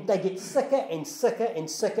 and they get sicker and sicker and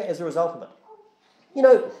sicker as a result of it.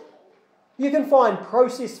 You can find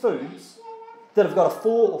processed foods that have got a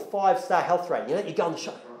 4 or 5 star health rating. You go on the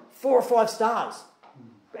shop, 4 or 5 stars.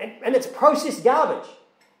 And it's processed garbage.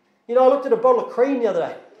 I looked at a bottle of cream the other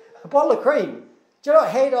day. A bottle of cream. Do you know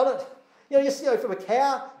what it had on it? From a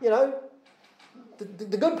cow,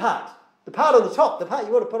 the good part. The part on the top, the part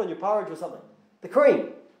you want to put on your porridge or something. The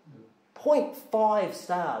cream. 0.5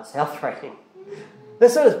 stars health rating.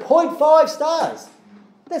 That's what it is, 0.5 stars.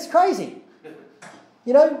 That's crazy.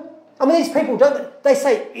 You know? I mean, these people, don't they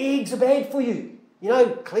say eggs are bad for you. You know,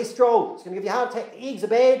 cholesterol, it's going to give you a heart attack. Eggs are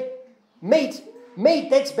bad. Meat,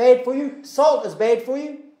 that's bad for you. Salt is bad for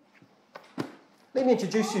you. Let me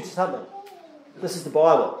introduce you to something. This is the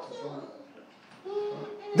Bible.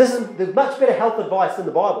 There's much better health advice in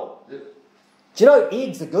the Bible. Do you know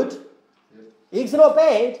eggs are good? Eggs are not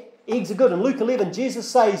bad. Eggs are good. In Luke 11, Jesus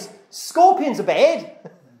says, scorpions are bad.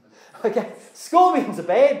 Okay, scorpions are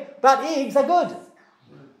bad, but eggs are good.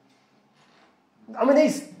 I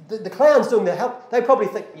mean, the clowns doing the health, they probably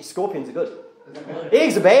think scorpions are good.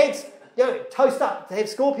 Eggs are bad. You know, toast up to have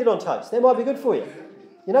scorpion on toast. That might be good for you.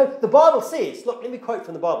 You know, the Bible says, look, let me quote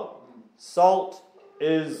from the Bible. Salt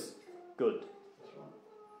is good.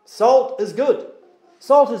 Salt is good.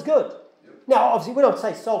 Salt is good. Now, obviously, when I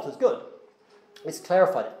say salt is good, let's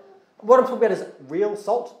clarify that. What I'm talking about is real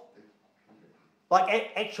salt.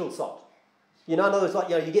 Like actual salt. You know, in other words, like,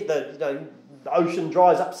 you know, you get the ocean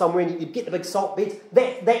dries up somewhere and you get the big salt beds.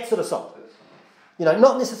 That sort of salt. You know,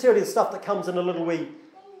 not necessarily the stuff that comes in a little wee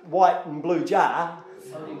white and blue jar.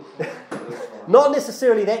 Not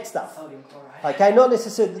necessarily that stuff. Okay, not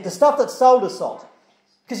necessarily the stuff that's sold as salt.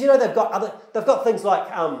 Because, you know, they've got things like,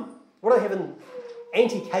 what do they have in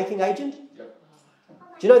anti-caking agent?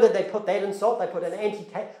 Do you know that they put that in salt? They put an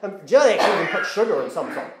anti-cake. Do you know they actually even put sugar in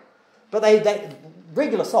some salt? But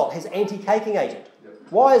regular salt has anti-caking agent.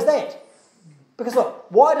 Why is that? Because look,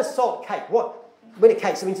 why does salt cake? When it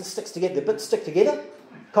cakes, it means it sticks together. The bits stick together.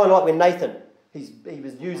 Kind of like when Nathan, he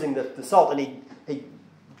was using the salt and he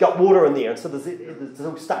got water in there, and so it's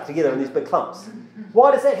all stuck together in these big clumps.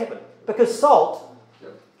 Why does that happen? Because salt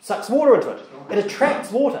sucks water into it. It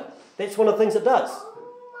attracts water. That's one of the things it does.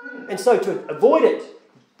 And so to avoid it,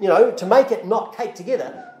 you know, to make it not cake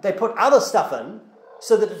together, they put other stuff in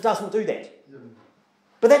so that it doesn't do that.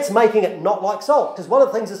 But that's making it not like salt, because one of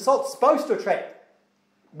the things is salt's supposed to attract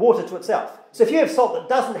water to itself. So if you have salt that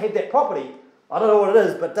doesn't have that property, I don't know what it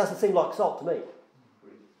is, but it doesn't seem like salt to me.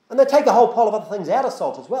 And they take a whole pile of other things out of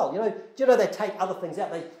salt as well. You know, do you know they take other things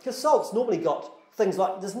out? Because salt's normally got things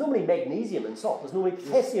like, there's normally magnesium in salt, there's normally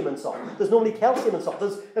potassium in salt, there's normally calcium in salt.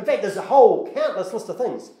 In fact, there's a whole countless list of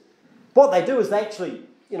things. What they do is they actually,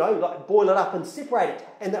 you know, like boil it up and separate it.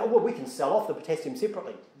 And we can sell off the potassium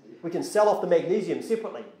separately. We can sell off the magnesium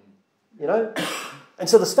separately. You know? And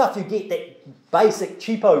so the stuff you get, that basic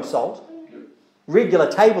cheapo salt,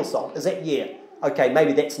 regular table salt, is that, yeah, okay,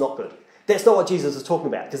 maybe that's not good. That's not what Jesus is talking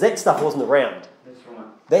about, because that stuff wasn't around. That's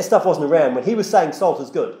right. That stuff wasn't around when he was saying salt is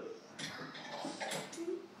good.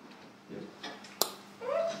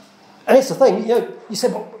 And that's the thing, you know, you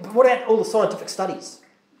said, but what about all the scientific studies?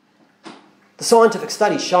 The scientific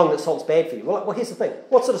studies showing that salt's bad for you. Well, here's the thing.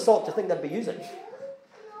 What sort of salt do you think they'd be using?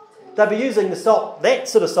 They'd be using the salt, that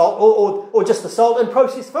sort of salt, or just the salt in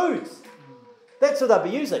processed foods. That's what they'd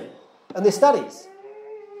be using in their studies.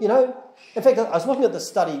 You know? In fact, I was looking at this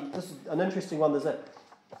study. This is an interesting one. I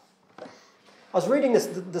was reading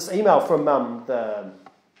this email from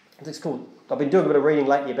it's called, I've been doing a bit of reading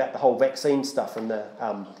lately about the whole vaccine stuff, and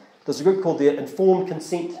there's a group called the Informed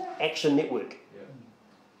Consent Action Network,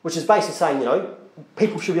 which is basically saying, you know,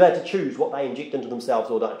 people should be allowed to choose what they inject into themselves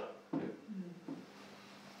or don't.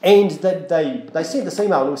 And they sent this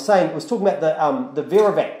email, and it was talking about the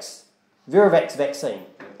Veravax vaccine,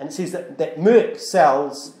 and it says that Merck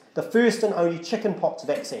sells the first and only chickenpox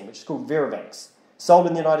vaccine, which is called Veravax, sold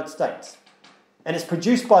in the United States. And it's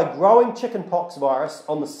produced by growing chickenpox virus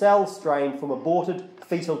on the cell strain from aborted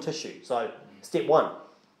fetal tissue. So, step one.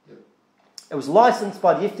 It was licensed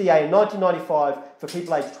by the FDA in 1995 for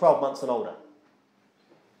people aged 12 months and older.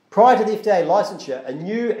 Prior to the FDA licensure, a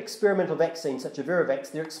new experimental vaccine such as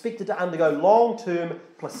Veravax, they're expected to undergo long-term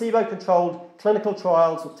placebo-controlled clinical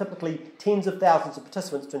trials with typically tens of thousands of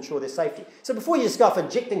participants to ensure their safety. So before you just go off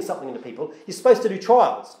injecting something into people, you're supposed to do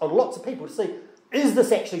trials on lots of people to see, is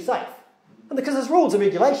this actually safe? And because there's rules and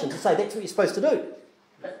regulations to say that's what you're supposed to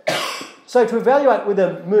do. So to evaluate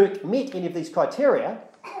whether Merck met any of these criteria,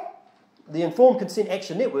 the Informed Consent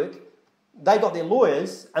Action Network, they got their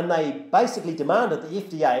lawyers and they basically demanded that the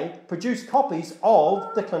FDA produce copies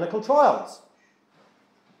of the clinical trials.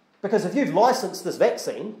 Because if you've licensed this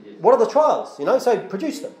vaccine, what are the trials? You know, so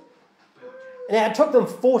produce them. Now, it took them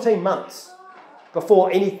 14 months before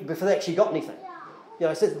they actually got anything. You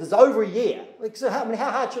know, so there's over a year. So how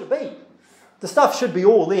hard should it be? The stuff should be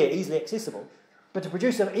all there, easily accessible. But to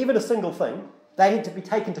produce even a single thing, they had to be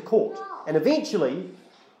taken to court. And eventually,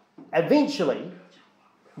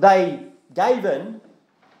 they gave in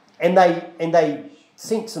and they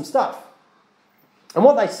sent some stuff. And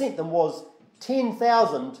what they sent them was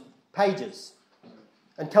 10,000 pages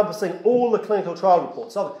encompassing all the clinical trial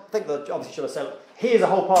reports. So I think they obviously should have said, look, here's a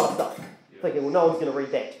whole pile of stuff. Thinking, well, no one's going to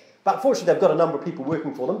read that. But fortunately, they've got a number of people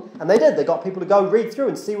working for them, and they did. They got people to go read through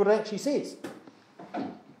and see what it actually says.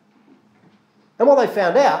 And what they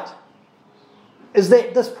found out is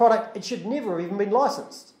that this product, it should never have even been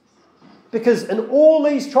licensed. Because in all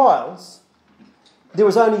these trials, there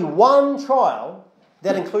was only one trial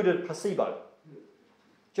that included placebo.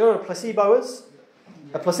 Do you know what a placebo is?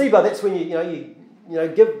 A placebo, that's when you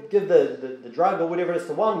give the drug or whatever it is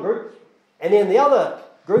to one group, and then the other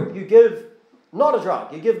group you give not a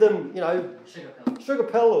drug. You give them, sugar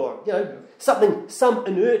pill or, some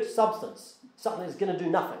inert substance, something that's going to do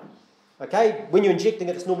nothing. Okay? When you're injecting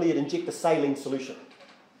it, it's normally you'd inject a saline solution.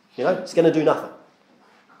 It's going to do nothing.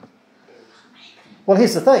 Well,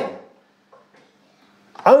 here's the thing.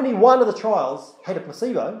 Only one of the trials had a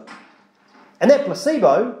placebo, and that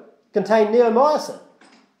placebo contained neomycin,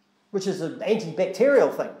 which is an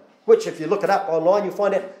antibacterial thing, which if you look it up online, you'll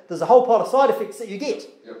find out there's a whole pile of side effects that you get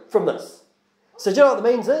from this. So do you know what that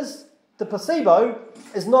means is? The placebo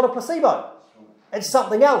is not a placebo. It's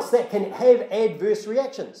something else that can have adverse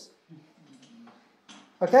reactions.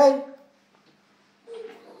 Okay?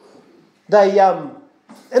 They,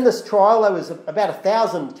 in this trial, there was about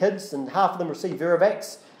 1,000 kids, and half of them received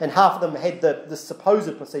Viravax, and half of them had the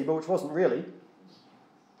supposed placebo, which wasn't really.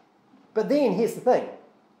 But then, here's the thing.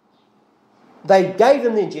 They gave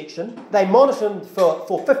them the injection, they monitored them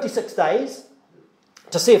for 56 days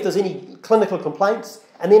to see if there's any clinical complaints,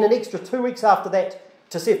 and then an extra 2 weeks after that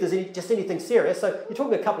to see if there's anything serious. So you're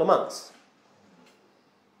talking a couple of months.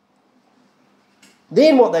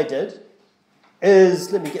 Then what they did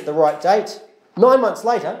is, let me get the right date, 9 months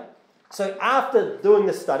later, so after doing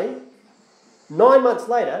this study, 9 months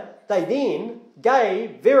later, they then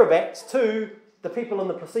gave Viravax to the people in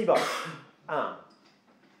the placebo arm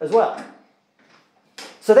as well.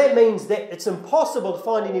 So that means that it's impossible to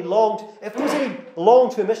find any if there's any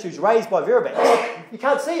long-term issues raised by Viravax, you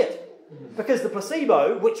can't see it. Because the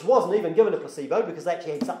placebo, which wasn't even given a placebo because they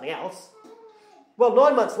actually had something else, well,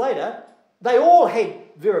 9 months later, they all had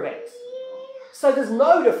Viravax. So there's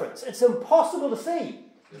no difference. It's impossible to see.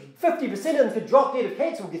 50% of them could drop dead of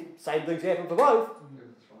cancer. Same things happen for both.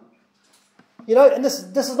 And this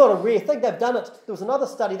is not a rare thing. They've done it. There was another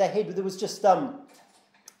study they had where there was just, they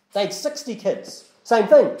had 60 kids. Same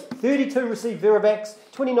thing. 32 received Viravax,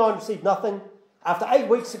 29 received nothing. After 8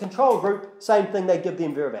 weeks, the control group, same thing, they give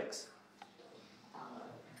them Viravax.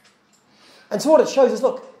 And so what it shows is,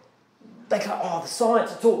 look, they go, the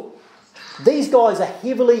science, it's all. These guys are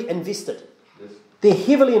heavily invested. They're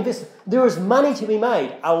heavily invested. There is money to be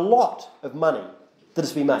made, a lot of money that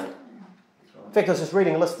is to be made. In fact, I was just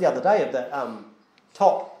reading a list the other day of the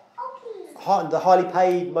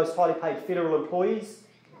most highly paid federal employees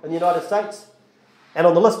in the United States. And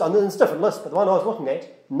on the list, it's a different list, but the one I was looking at,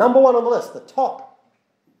 number one on the list, the top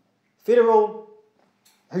federal,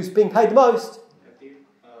 who's being paid the most,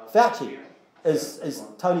 Fauci, is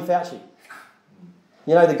Tony Fauci.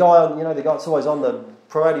 The guy that's always on the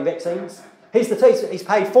promoting vaccines. He's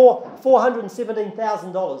paid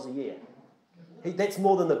 $417,000 a year. That's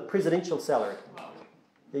more than the presidential salary.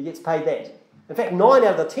 He gets paid that. In fact, 9 out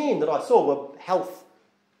of the 10 that I saw were health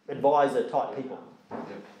advisor type people.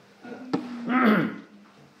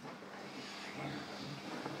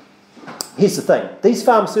 Here's the thing. These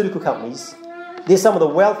pharmaceutical companies, they're some of the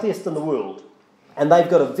wealthiest in the world, and they've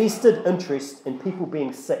got a vested interest in people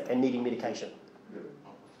being sick and needing medication.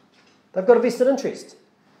 They've got a vested interest.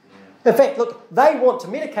 In fact, look, they want to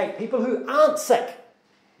medicate people who aren't sick.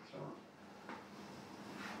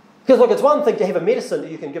 Because, look, it's one thing to have a medicine that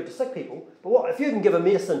you can give to sick people, but if you can give a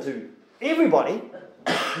medicine to everybody,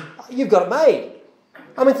 you've got it made.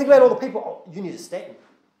 I mean, think about all the people, you need a statin.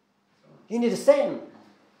 You need a statin.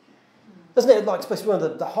 Isn't it supposed to be one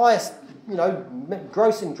of the highest,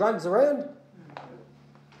 grossing drugs around?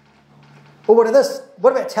 Or what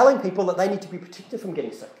about telling people that they need to be protected from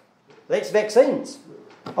getting sick? That's vaccines.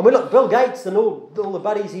 I mean, look, Bill Gates and all the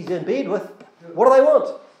buddies he's in bed with, what do they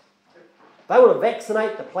want? They want to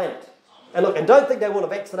vaccinate the planet. And look, and don't think they want to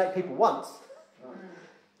vaccinate people once.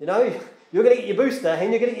 You're going to get your booster,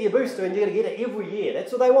 and you're going to get your booster, and you're going to get it every year.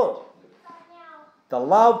 That's what they want. The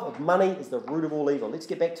love of money is the root of all evil. Let's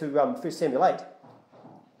get back to 1 Samuel 8.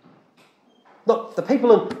 Look, the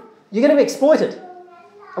people you're going to be exploited.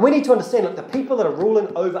 And we need to understand, look, the people that are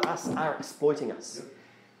ruling over us are exploiting us.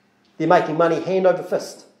 They're making money hand over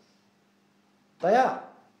fist. They are.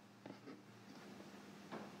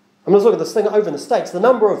 I'm going to look at this thing over in the States. The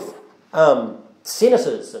number of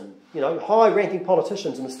senators and high-ranking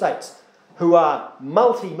politicians in the States who are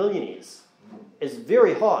multi-millionaires is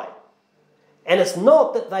very high. And it's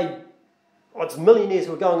not that it's millionaires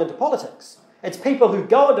who are going into politics. It's people who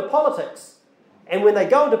go into politics, and when they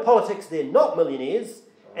go into politics, they're not millionaires,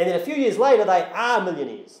 and then a few years later, they are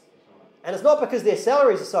millionaires. And it's not because their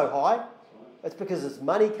salaries are so high, it's because there's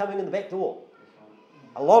money coming in the back door.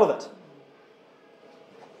 A lot of it.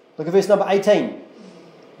 Look at verse number 18.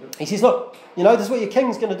 He says, look, this is what your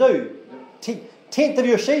king's going to do. Tenth of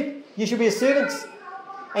your sheep, you shall be his servants,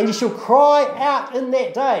 and you shall cry out in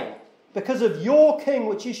that day because of your king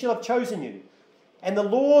which ye shall have chosen you. And the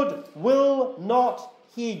Lord will not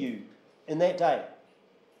hear you in that day.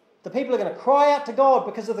 The people are going to cry out to God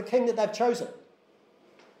because of the king that they've chosen.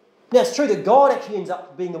 Now, it's true that God actually ends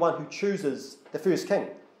up being the one who chooses the first king.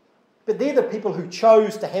 But they're the people who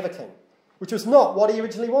chose to have a king, which was not what he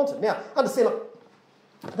originally wanted. Now, understand,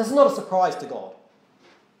 look, this is not a surprise to God.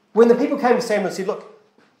 When the people came to Samuel and said, look,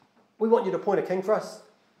 we want you to appoint a king for us,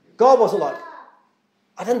 God wasn't like,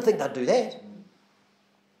 I didn't think they'd do that.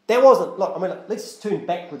 That wasn't, let's turn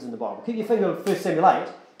backwards in the Bible. Keep your finger on 1 Samuel 8.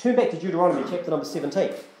 Turn back to Deuteronomy chapter number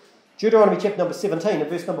 17. Deuteronomy chapter number 17 and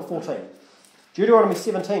verse number 14. Deuteronomy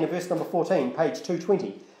 17 and verse number 14, page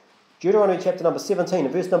 220. Deuteronomy chapter number 17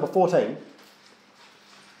 and verse number 14.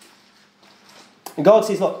 And God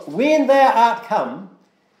says, look, when thou art come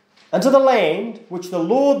unto the land which the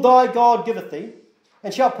Lord thy God giveth thee,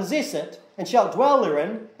 and shalt possess it, and shalt dwell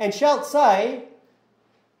therein, and shalt say,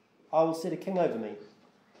 I will set a king over me,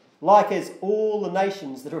 like as all the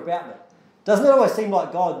nations that are about me. Doesn't it always seem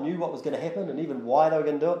like God knew what was going to happen and even why they were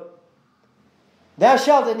going to do it? Thou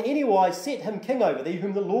shalt in any wise set him king over thee,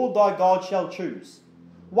 whom the Lord thy God shall choose.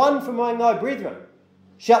 One from among thy brethren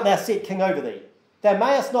shalt thou set king over thee. Thou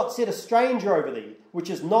mayest not set a stranger over thee, which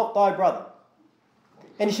is not thy brother.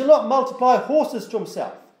 And he shall not multiply horses to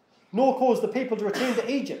himself, nor cause the people to return to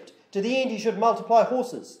Egypt, to the end he should multiply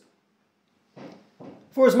horses.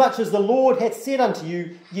 Forasmuch as the Lord hath said unto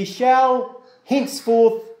you, ye shall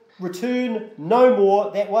henceforth return no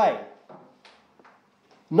more that way.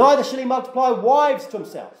 Neither shall he multiply wives to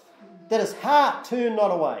himself, that his heart turn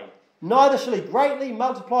not away. Neither shall he greatly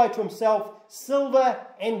multiply to himself silver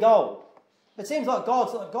and gold. It seems like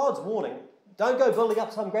God's warning. Don't go building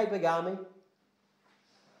up some great big army.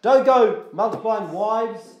 Don't go multiplying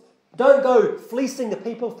wives. Don't go fleecing the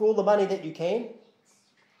people for all the money that you can.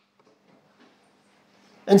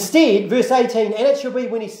 Instead, verse 18, and it shall be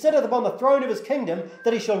when he sitteth upon the throne of his kingdom,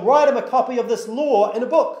 that he shall write him a copy of this law in a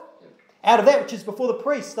book, out of that which is before the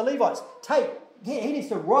priests, the Levites. He needs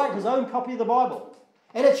to write his own copy of the Bible.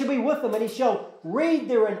 And it shall be with him, and he shall read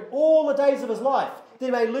therein all the days of his life, that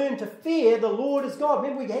he may learn to fear the Lord his God.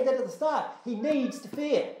 Remember, we had that at the start. He needs to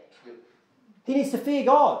fear. He needs to fear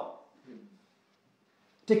God.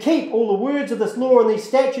 To keep all the words of this law and these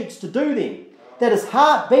statutes to do them, that his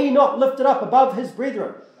heart be not lifted up above his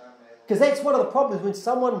brethren. Because that's one of the problems when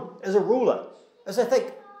someone is a ruler, is they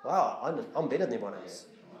think, wow, I'm better than everyone else.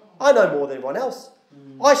 I know more than everyone else.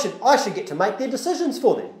 I should get to make their decisions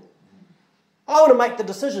for them. I want to make the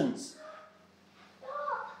decisions.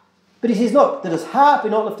 But he says, look, that his heart be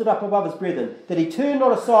not lifted up above his brethren, that he turn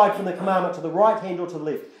not aside from the commandment to the right hand or to the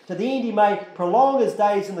left, to the end he may prolong his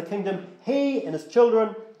days in the kingdom, he and his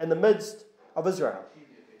children in the midst of Israel.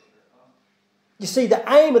 You see, the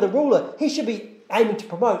aim of the ruler, he should be aiming to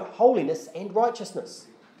promote holiness and righteousness,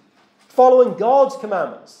 following God's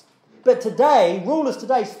commandments. But today, rulers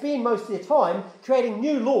today spend most of their time creating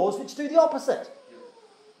new laws which do the opposite.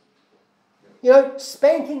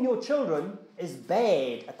 Spanking your children is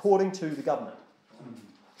bad according to the government.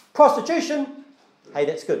 Prostitution, hey,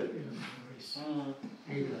 that's good.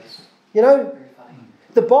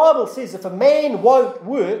 The Bible says if a man won't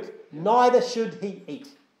work, neither should he eat.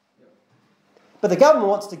 But the government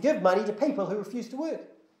wants to give money to people who refuse to work.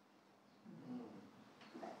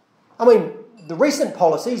 The recent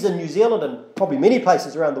policies in New Zealand and probably many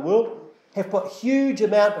places around the world have put a huge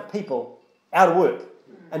amount of people out of work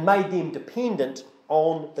and made them dependent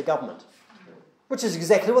on the government, which is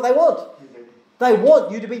exactly what they want. They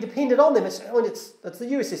want you to be dependent on them. It's the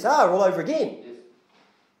USSR all over again.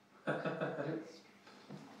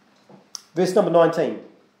 Verse number 19.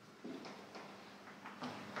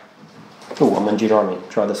 Oh, I'm in Deuteronomy.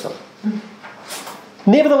 Try this one.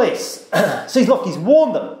 Nevertheless, he's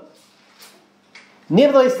warned them.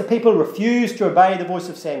 Nevertheless, the people refused to obey the voice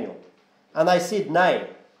of Samuel. And they said, Nay,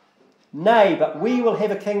 but we will have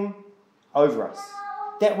a king over us,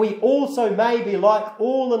 that we also may be like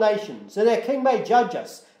all the nations, and our king may judge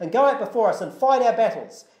us, and go out before us, and fight our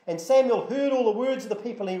battles. And Samuel heard all the words of the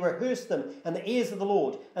people, and he rehearsed them in the ears of the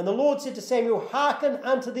Lord. And the Lord said to Samuel, Hearken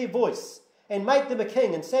unto their voice, and make them a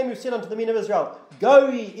king. And Samuel said unto the men of Israel, Go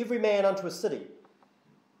ye every man unto his city.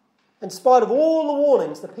 In spite of all the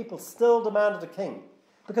warnings, the people still demanded a king.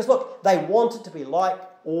 Because look, they wanted to be like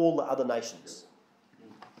all the other nations.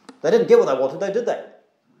 They didn't get what they wanted though, did they?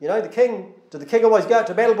 You know, did the king always go out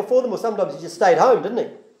to battle before them, or sometimes he just stayed home, didn't he?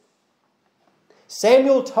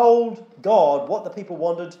 Samuel told God what the people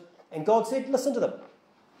wanted, and God said, listen to them.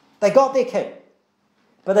 They got their king,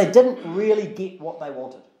 but they didn't really get what they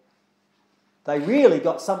wanted. They really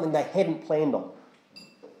got something they hadn't planned on.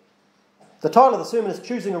 The title of the sermon is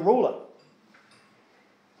Choosing a Ruler.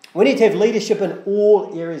 We need to have leadership in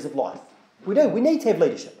all areas of life. We do. We need to have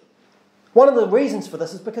leadership. One of the reasons for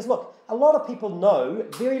this is because, look, a lot of people know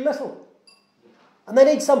very little. And they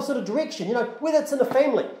need some sort of direction, you know, whether it's in a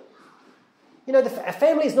family. You know, a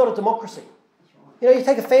family is not a democracy. You know, you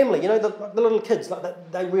take a family, you know, the little kids,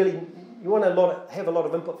 like they really, you want to have a lot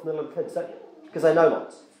of input from the little kids, don't you? Because they know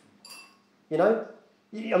lots. You know?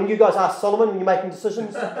 I mean, you guys ask Solomon when you're making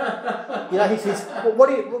decisions. You know, he says, well,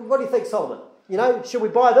 what do you think, Solomon? You know, should we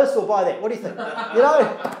buy this or buy that? What do you think? You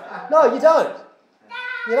know? No, you don't.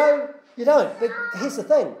 You know, you don't. But here's the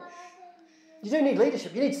thing. You do need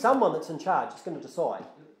leadership. You need someone that's in charge, that's going to decide,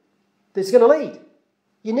 that's going to lead.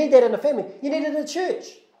 You need that in a family. You need it in a church.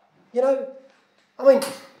 You know, I mean,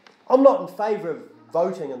 I'm not in favour of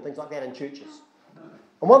voting and things like that in churches.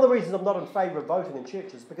 And one of the reasons I'm not in favour of voting in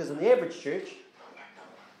churches is because in the average church,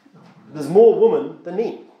 there's more women than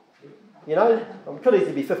men. You know, it could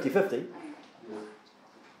easily be 50-50.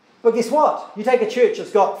 But guess what? You take a church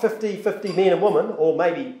that's got 50-50 men and women, or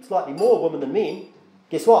maybe slightly more women than men,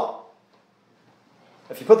 guess what?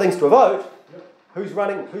 If you put things to a vote, who's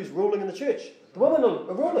ruling in the church? The women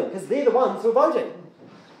are ruling, because they're the ones who are voting.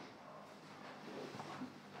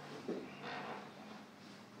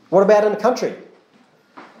 What about in a country?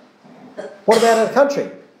 What about in a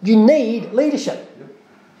country? You need leadership.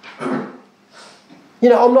 You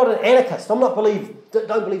know, I'm not an anarchist. don't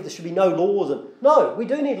believe there should be no laws. No, we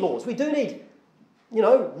do need laws. We do need, you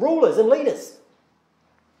know, rulers and leaders.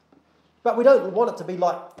 But we don't want it to be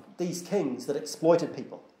like these kings that exploited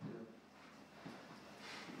people.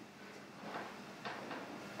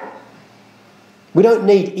 We don't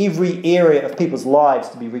need every area of people's lives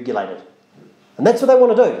to be regulated. And that's what they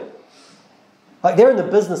want to do. Like, they're in the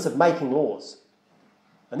business of making laws.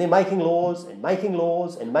 And they're making laws and making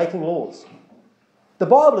laws and making laws. The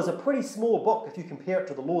Bible is a pretty small book if you compare it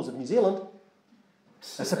to the laws of New Zealand.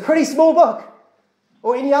 It's a pretty small book.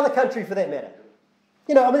 Or any other country for that matter.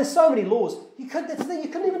 You know, I mean, there's so many laws. That's the thing, you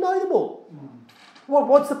couldn't even know them all.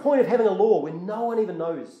 What's the point of having a law when no one even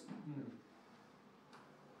knows?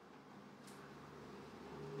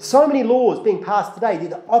 So many laws being passed today, they're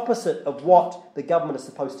the opposite of what the government is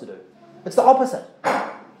supposed to do. It's the opposite.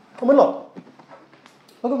 I mean, look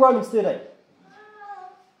at Romans 13.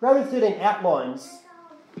 Romans 13 outlines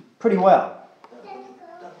pretty well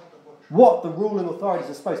what the ruling authorities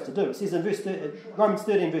are supposed to do. It says in Romans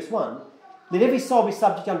 13 verse 1, let every soul be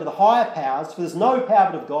subject unto the higher powers, for there's no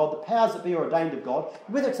power but of God, the powers that be are ordained of God,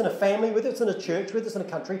 whether it's in a family, whether it's in a church, whether it's in a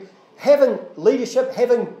country, having leadership,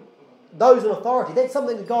 having those in authority, that's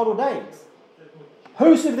something that God ordains.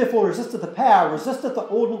 Whosoever therefore resisteth the power, resisteth the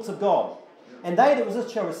ordinance of God, and they that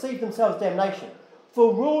resist shall receive themselves damnation.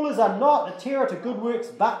 For rulers are not a terror to good works,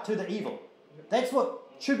 but to the evil. That's what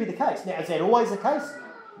should be the case. Now, is that always the case?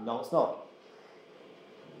 No, it's not.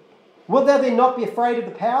 Wilt thou then not be afraid of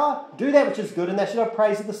the power? Do that which is good, and thou shalt have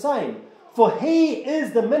praise of the same. For he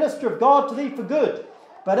is the minister of God to thee for good.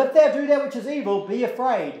 But if thou do that which is evil, be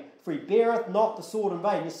afraid, for he beareth not the sword in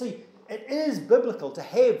vain. You see, it is biblical to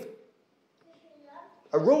have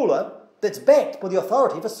a ruler that's backed by the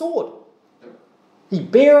authority of a sword. He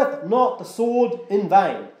beareth not the sword in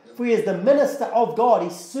vain. For he is the minister of God.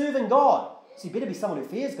 He's serving God. So he better be someone who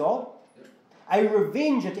fears God. A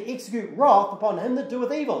revenger to execute wrath upon him that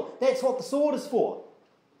doeth evil. That's what the sword is for.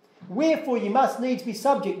 Wherefore ye must needs be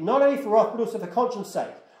subject, not only for wrath, but also for conscience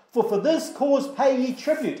sake. For this cause pay ye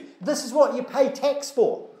tribute. This is what you pay tax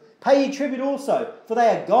for. Pay ye tribute also, for they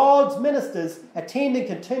are God's ministers, attending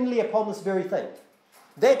continually upon this very thing.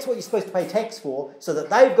 That's what you're supposed to pay tax for, so that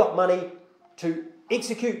they've got money to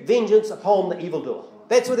execute vengeance upon the evildoer.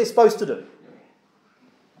 That's what they're supposed to do.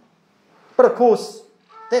 But of course,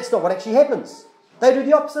 that's not what actually happens. They do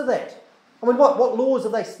the opposite of that. I mean, what laws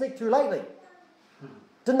have they sneaked through lately?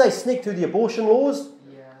 Didn't they sneak through the abortion laws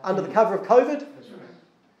under the cover of COVID?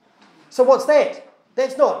 So what's that?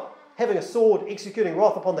 That's not having a sword executing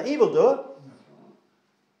wrath upon the evildoer.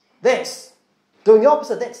 That's doing the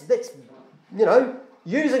opposite. That's you know,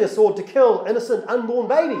 using a sword to kill innocent unborn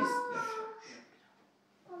babies.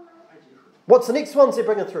 What's the next ones they're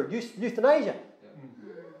bringing through? Euthanasia.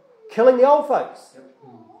 Killing the old folks.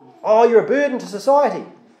 Oh, you're a burden to society.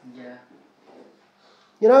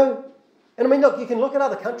 You know? And I mean, look, you can look at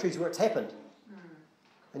other countries where it's happened.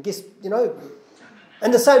 And guess, you know,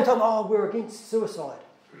 and at the same time, we're against suicide.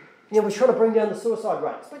 You know, we're trying to bring down the suicide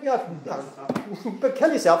rates. But, but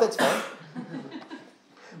kill yourself, that's fine.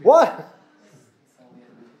 What?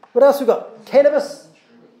 What else we got? Cannabis.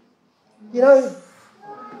 You know.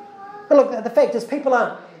 And look, the fact is, people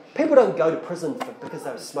don't go to prison because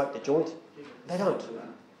they've smoked a joint. They don't.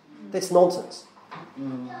 That's nonsense.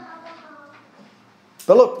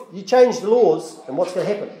 But look, you change the laws, and what's going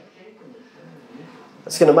to happen?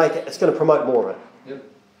 It's going to promote more of it. Yep.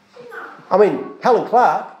 I mean, Helen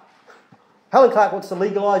Clark wants to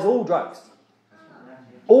legalise all drugs.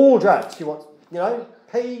 All drugs. She wants, you know,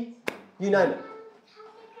 P, you name it.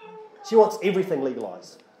 She wants everything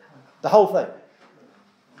legalised. The whole thing.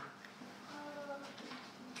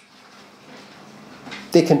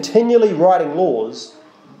 They're continually writing laws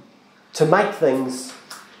to make things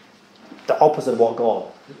the opposite of what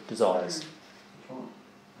God desires.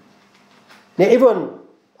 Now, everyone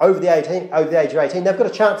over the age of 18, they've got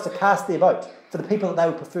a chance to cast their vote for the people that they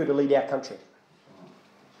would prefer to lead our country.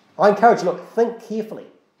 I encourage you, think carefully.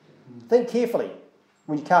 Think carefully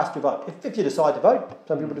when you cast your vote. If you decide to vote,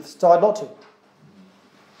 some people decide not to.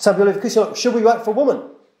 Some people have a question, should we vote for women?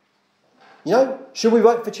 You know, should we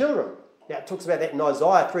vote for children? Now, it talks about that in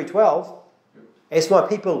Isaiah 3:12. As my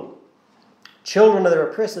people, children are their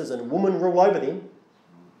oppressors, and women rule over them.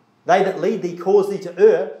 They that lead thee cause thee to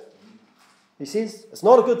err. He says, it's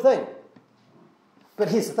not a good thing. But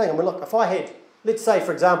here's the thing. I mean, look, if I had, let's say,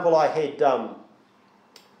 for example,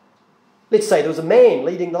 let's say there was a man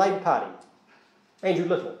leading the Labour Party, Andrew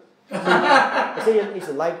Little. He's in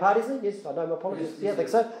the Labour Party, isn't he? Yes, I know my politics. Yeah, I think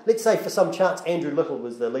so. Let's say for some chance Andrew Little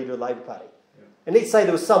was the leader of the Labour Party. Yeah. And let's say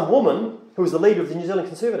there was some woman who was the leader of the New Zealand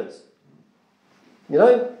Conservatives. You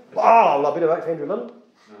know? I better vote for Andrew Little. No.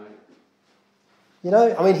 You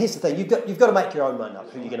know? I mean, here's the thing. You've got to make your own mind up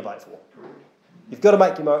who you're going to vote for. You've got to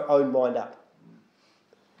make your own mind up.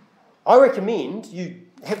 I recommend you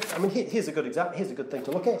have... I mean, here's a good example. Here's a good thing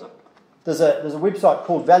to look at. There's a website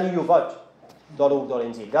called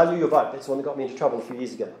valueyourvote.org.nz. Value Your Vote. That's the one that got me into trouble a few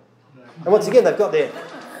years ago. And once again,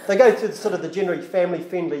 they go through sort of the generally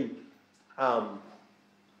family-friendly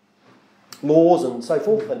laws and so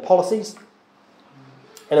forth and policies.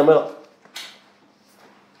 And I mean, look,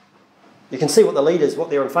 you can see what the leaders, what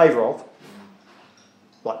they're in favour of.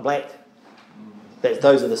 Like black.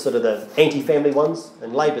 Those are the sort of the anti-family ones.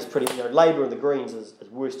 And Labour's pretty, Labour and the Greens is as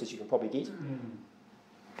worst as you can probably get.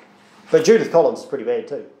 But Judith Collins is pretty bad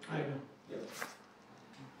too.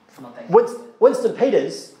 Winston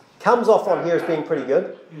Peters comes off on here as being pretty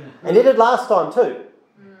good. And he did last time too.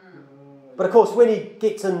 But of course, when he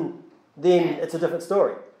gets in, then it's a different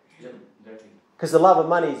story. Because the love of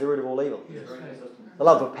money is the root of all evil. The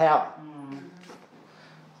love of power.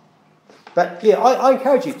 But yeah, I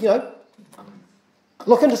encourage you,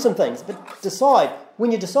 look into some things, but decide,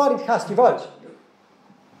 when you're deciding to cast your vote,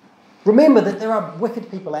 remember that there are wicked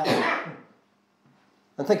people out there.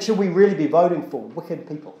 And think, should we really be voting for wicked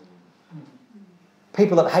people?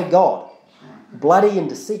 People that hate God. Bloody and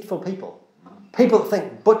deceitful people. People that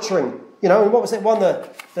think butchering, and what was that one,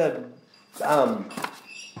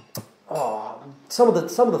 some of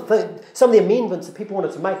the amendments that people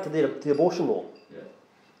wanted to make to the abortion law. Yeah.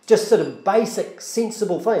 Just sort of basic,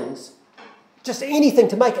 sensible things. Just anything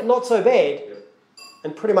to make it not so bad. Yeah.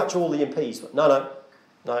 And pretty much all the MPs. No.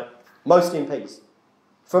 Most MPs.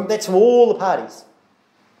 That's from all the parties.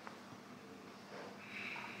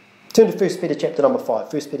 Turn to 1 Peter chapter number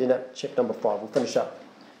 5. 1 Peter chapter number 5. We'll finish up.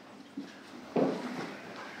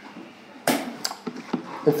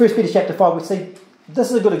 In 1 Peter chapter 5 we see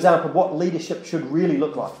this is a good example of what leadership should really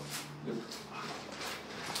look like.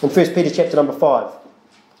 In 1 Peter chapter number 5.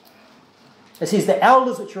 It says, the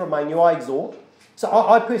elders which are among you I exhort. So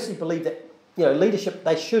I personally believe that leadership,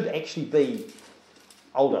 they should actually be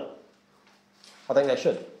older. I think they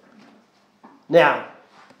should. Now,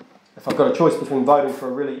 if I've got a choice between voting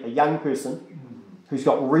for a young person who's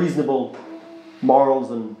got reasonable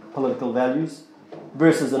morals and political values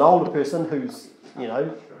versus an older person who's,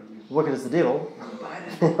 wicked as the devil,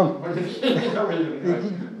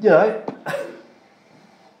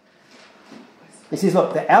 He says,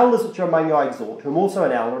 look, the elders which are among you I exhort, whom also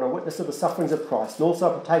an elder and a witness of the sufferings of Christ, and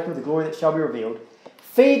also a partaker of the glory that shall be revealed,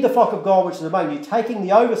 feed the flock of God which is among you, taking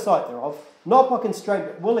the oversight thereof, not by constraint,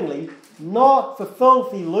 but willingly, not for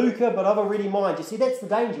filthy lucre, but of a ready mind. You see, that's the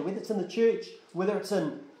danger, whether it's in the church, whether it's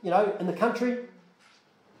in the country,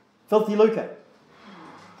 filthy lucre.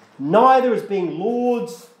 Neither as being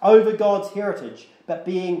lords over God's heritage, but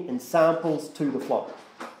being ensamples to the flock.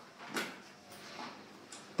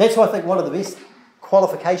 That's why I think one of the best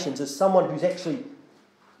qualifications is someone who's actually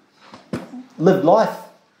lived life,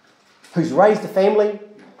 who's raised a family,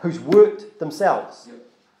 who's worked themselves.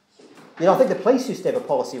 You know, I think the police used to have a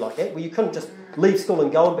policy like that, where you couldn't just leave school and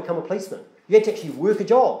go and become a policeman. You had to actually work a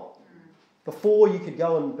job before you could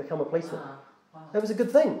go and become a policeman. That was a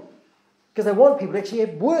good thing, because they want people to actually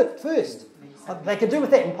have worked first. They could do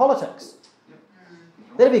with that in politics.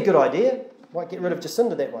 That'd be a good idea. Might get rid of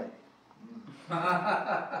Jacinda that way.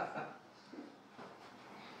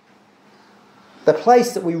 The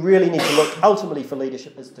place that we really need to look ultimately for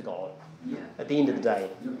leadership is to God, at the end of the day.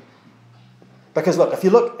 Because look, if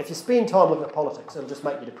you spend time looking at politics, it'll just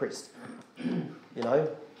make you depressed. You know,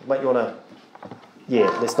 it'll make you want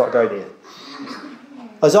to, let's not go there.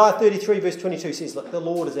 Isaiah 33 verse 22 says, look, the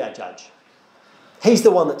Lord is our judge. He's the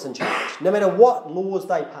one that's in charge. No matter what laws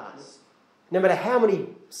they pass, no matter how many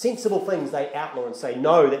sensible things they outlaw and say,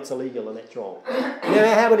 no, that's illegal and that's wrong. No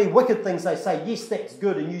matter how many wicked things they say, yes, that's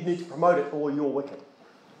good and you need to promote it or you're wicked.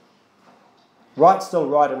 Right's still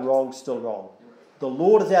right and wrong's still wrong. The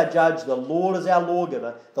Lord is our judge. The Lord is our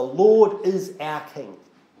lawgiver. The Lord is our king.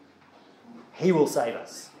 He will save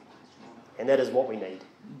us. And that is what we need.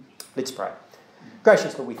 Let's pray.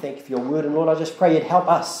 Gracious Lord, we thank you for your word. And Lord, I just pray you'd help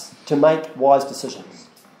us to make wise decisions.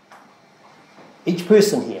 Each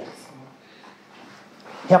person here.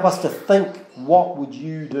 Help us to think, what would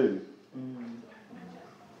you do?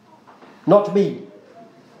 Not to be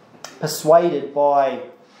persuaded by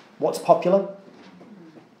what's popular.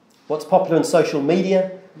 What's popular in social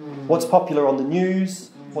media, what's popular on the news,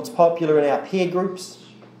 what's popular in our peer groups.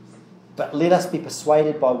 But let us be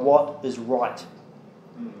persuaded by what is right,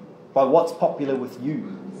 by what's popular with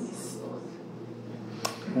you.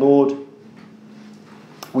 Lord,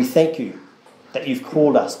 we thank you that you've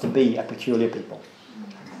called us to be a peculiar people.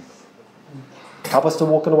 Help us to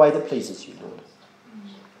walk in a way that pleases you, Lord.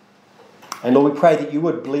 And Lord, we pray that you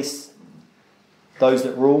would bless those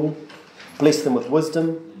that rule, bless them with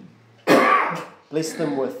wisdom, bless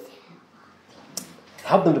them with,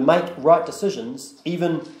 help them to make right decisions,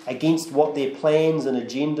 even against what their plans and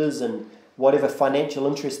agendas and whatever financial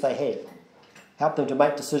interest they have. Help them to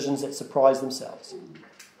make decisions that surprise themselves.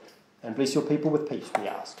 And bless your people with peace, we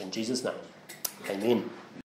ask. In Jesus' name, amen.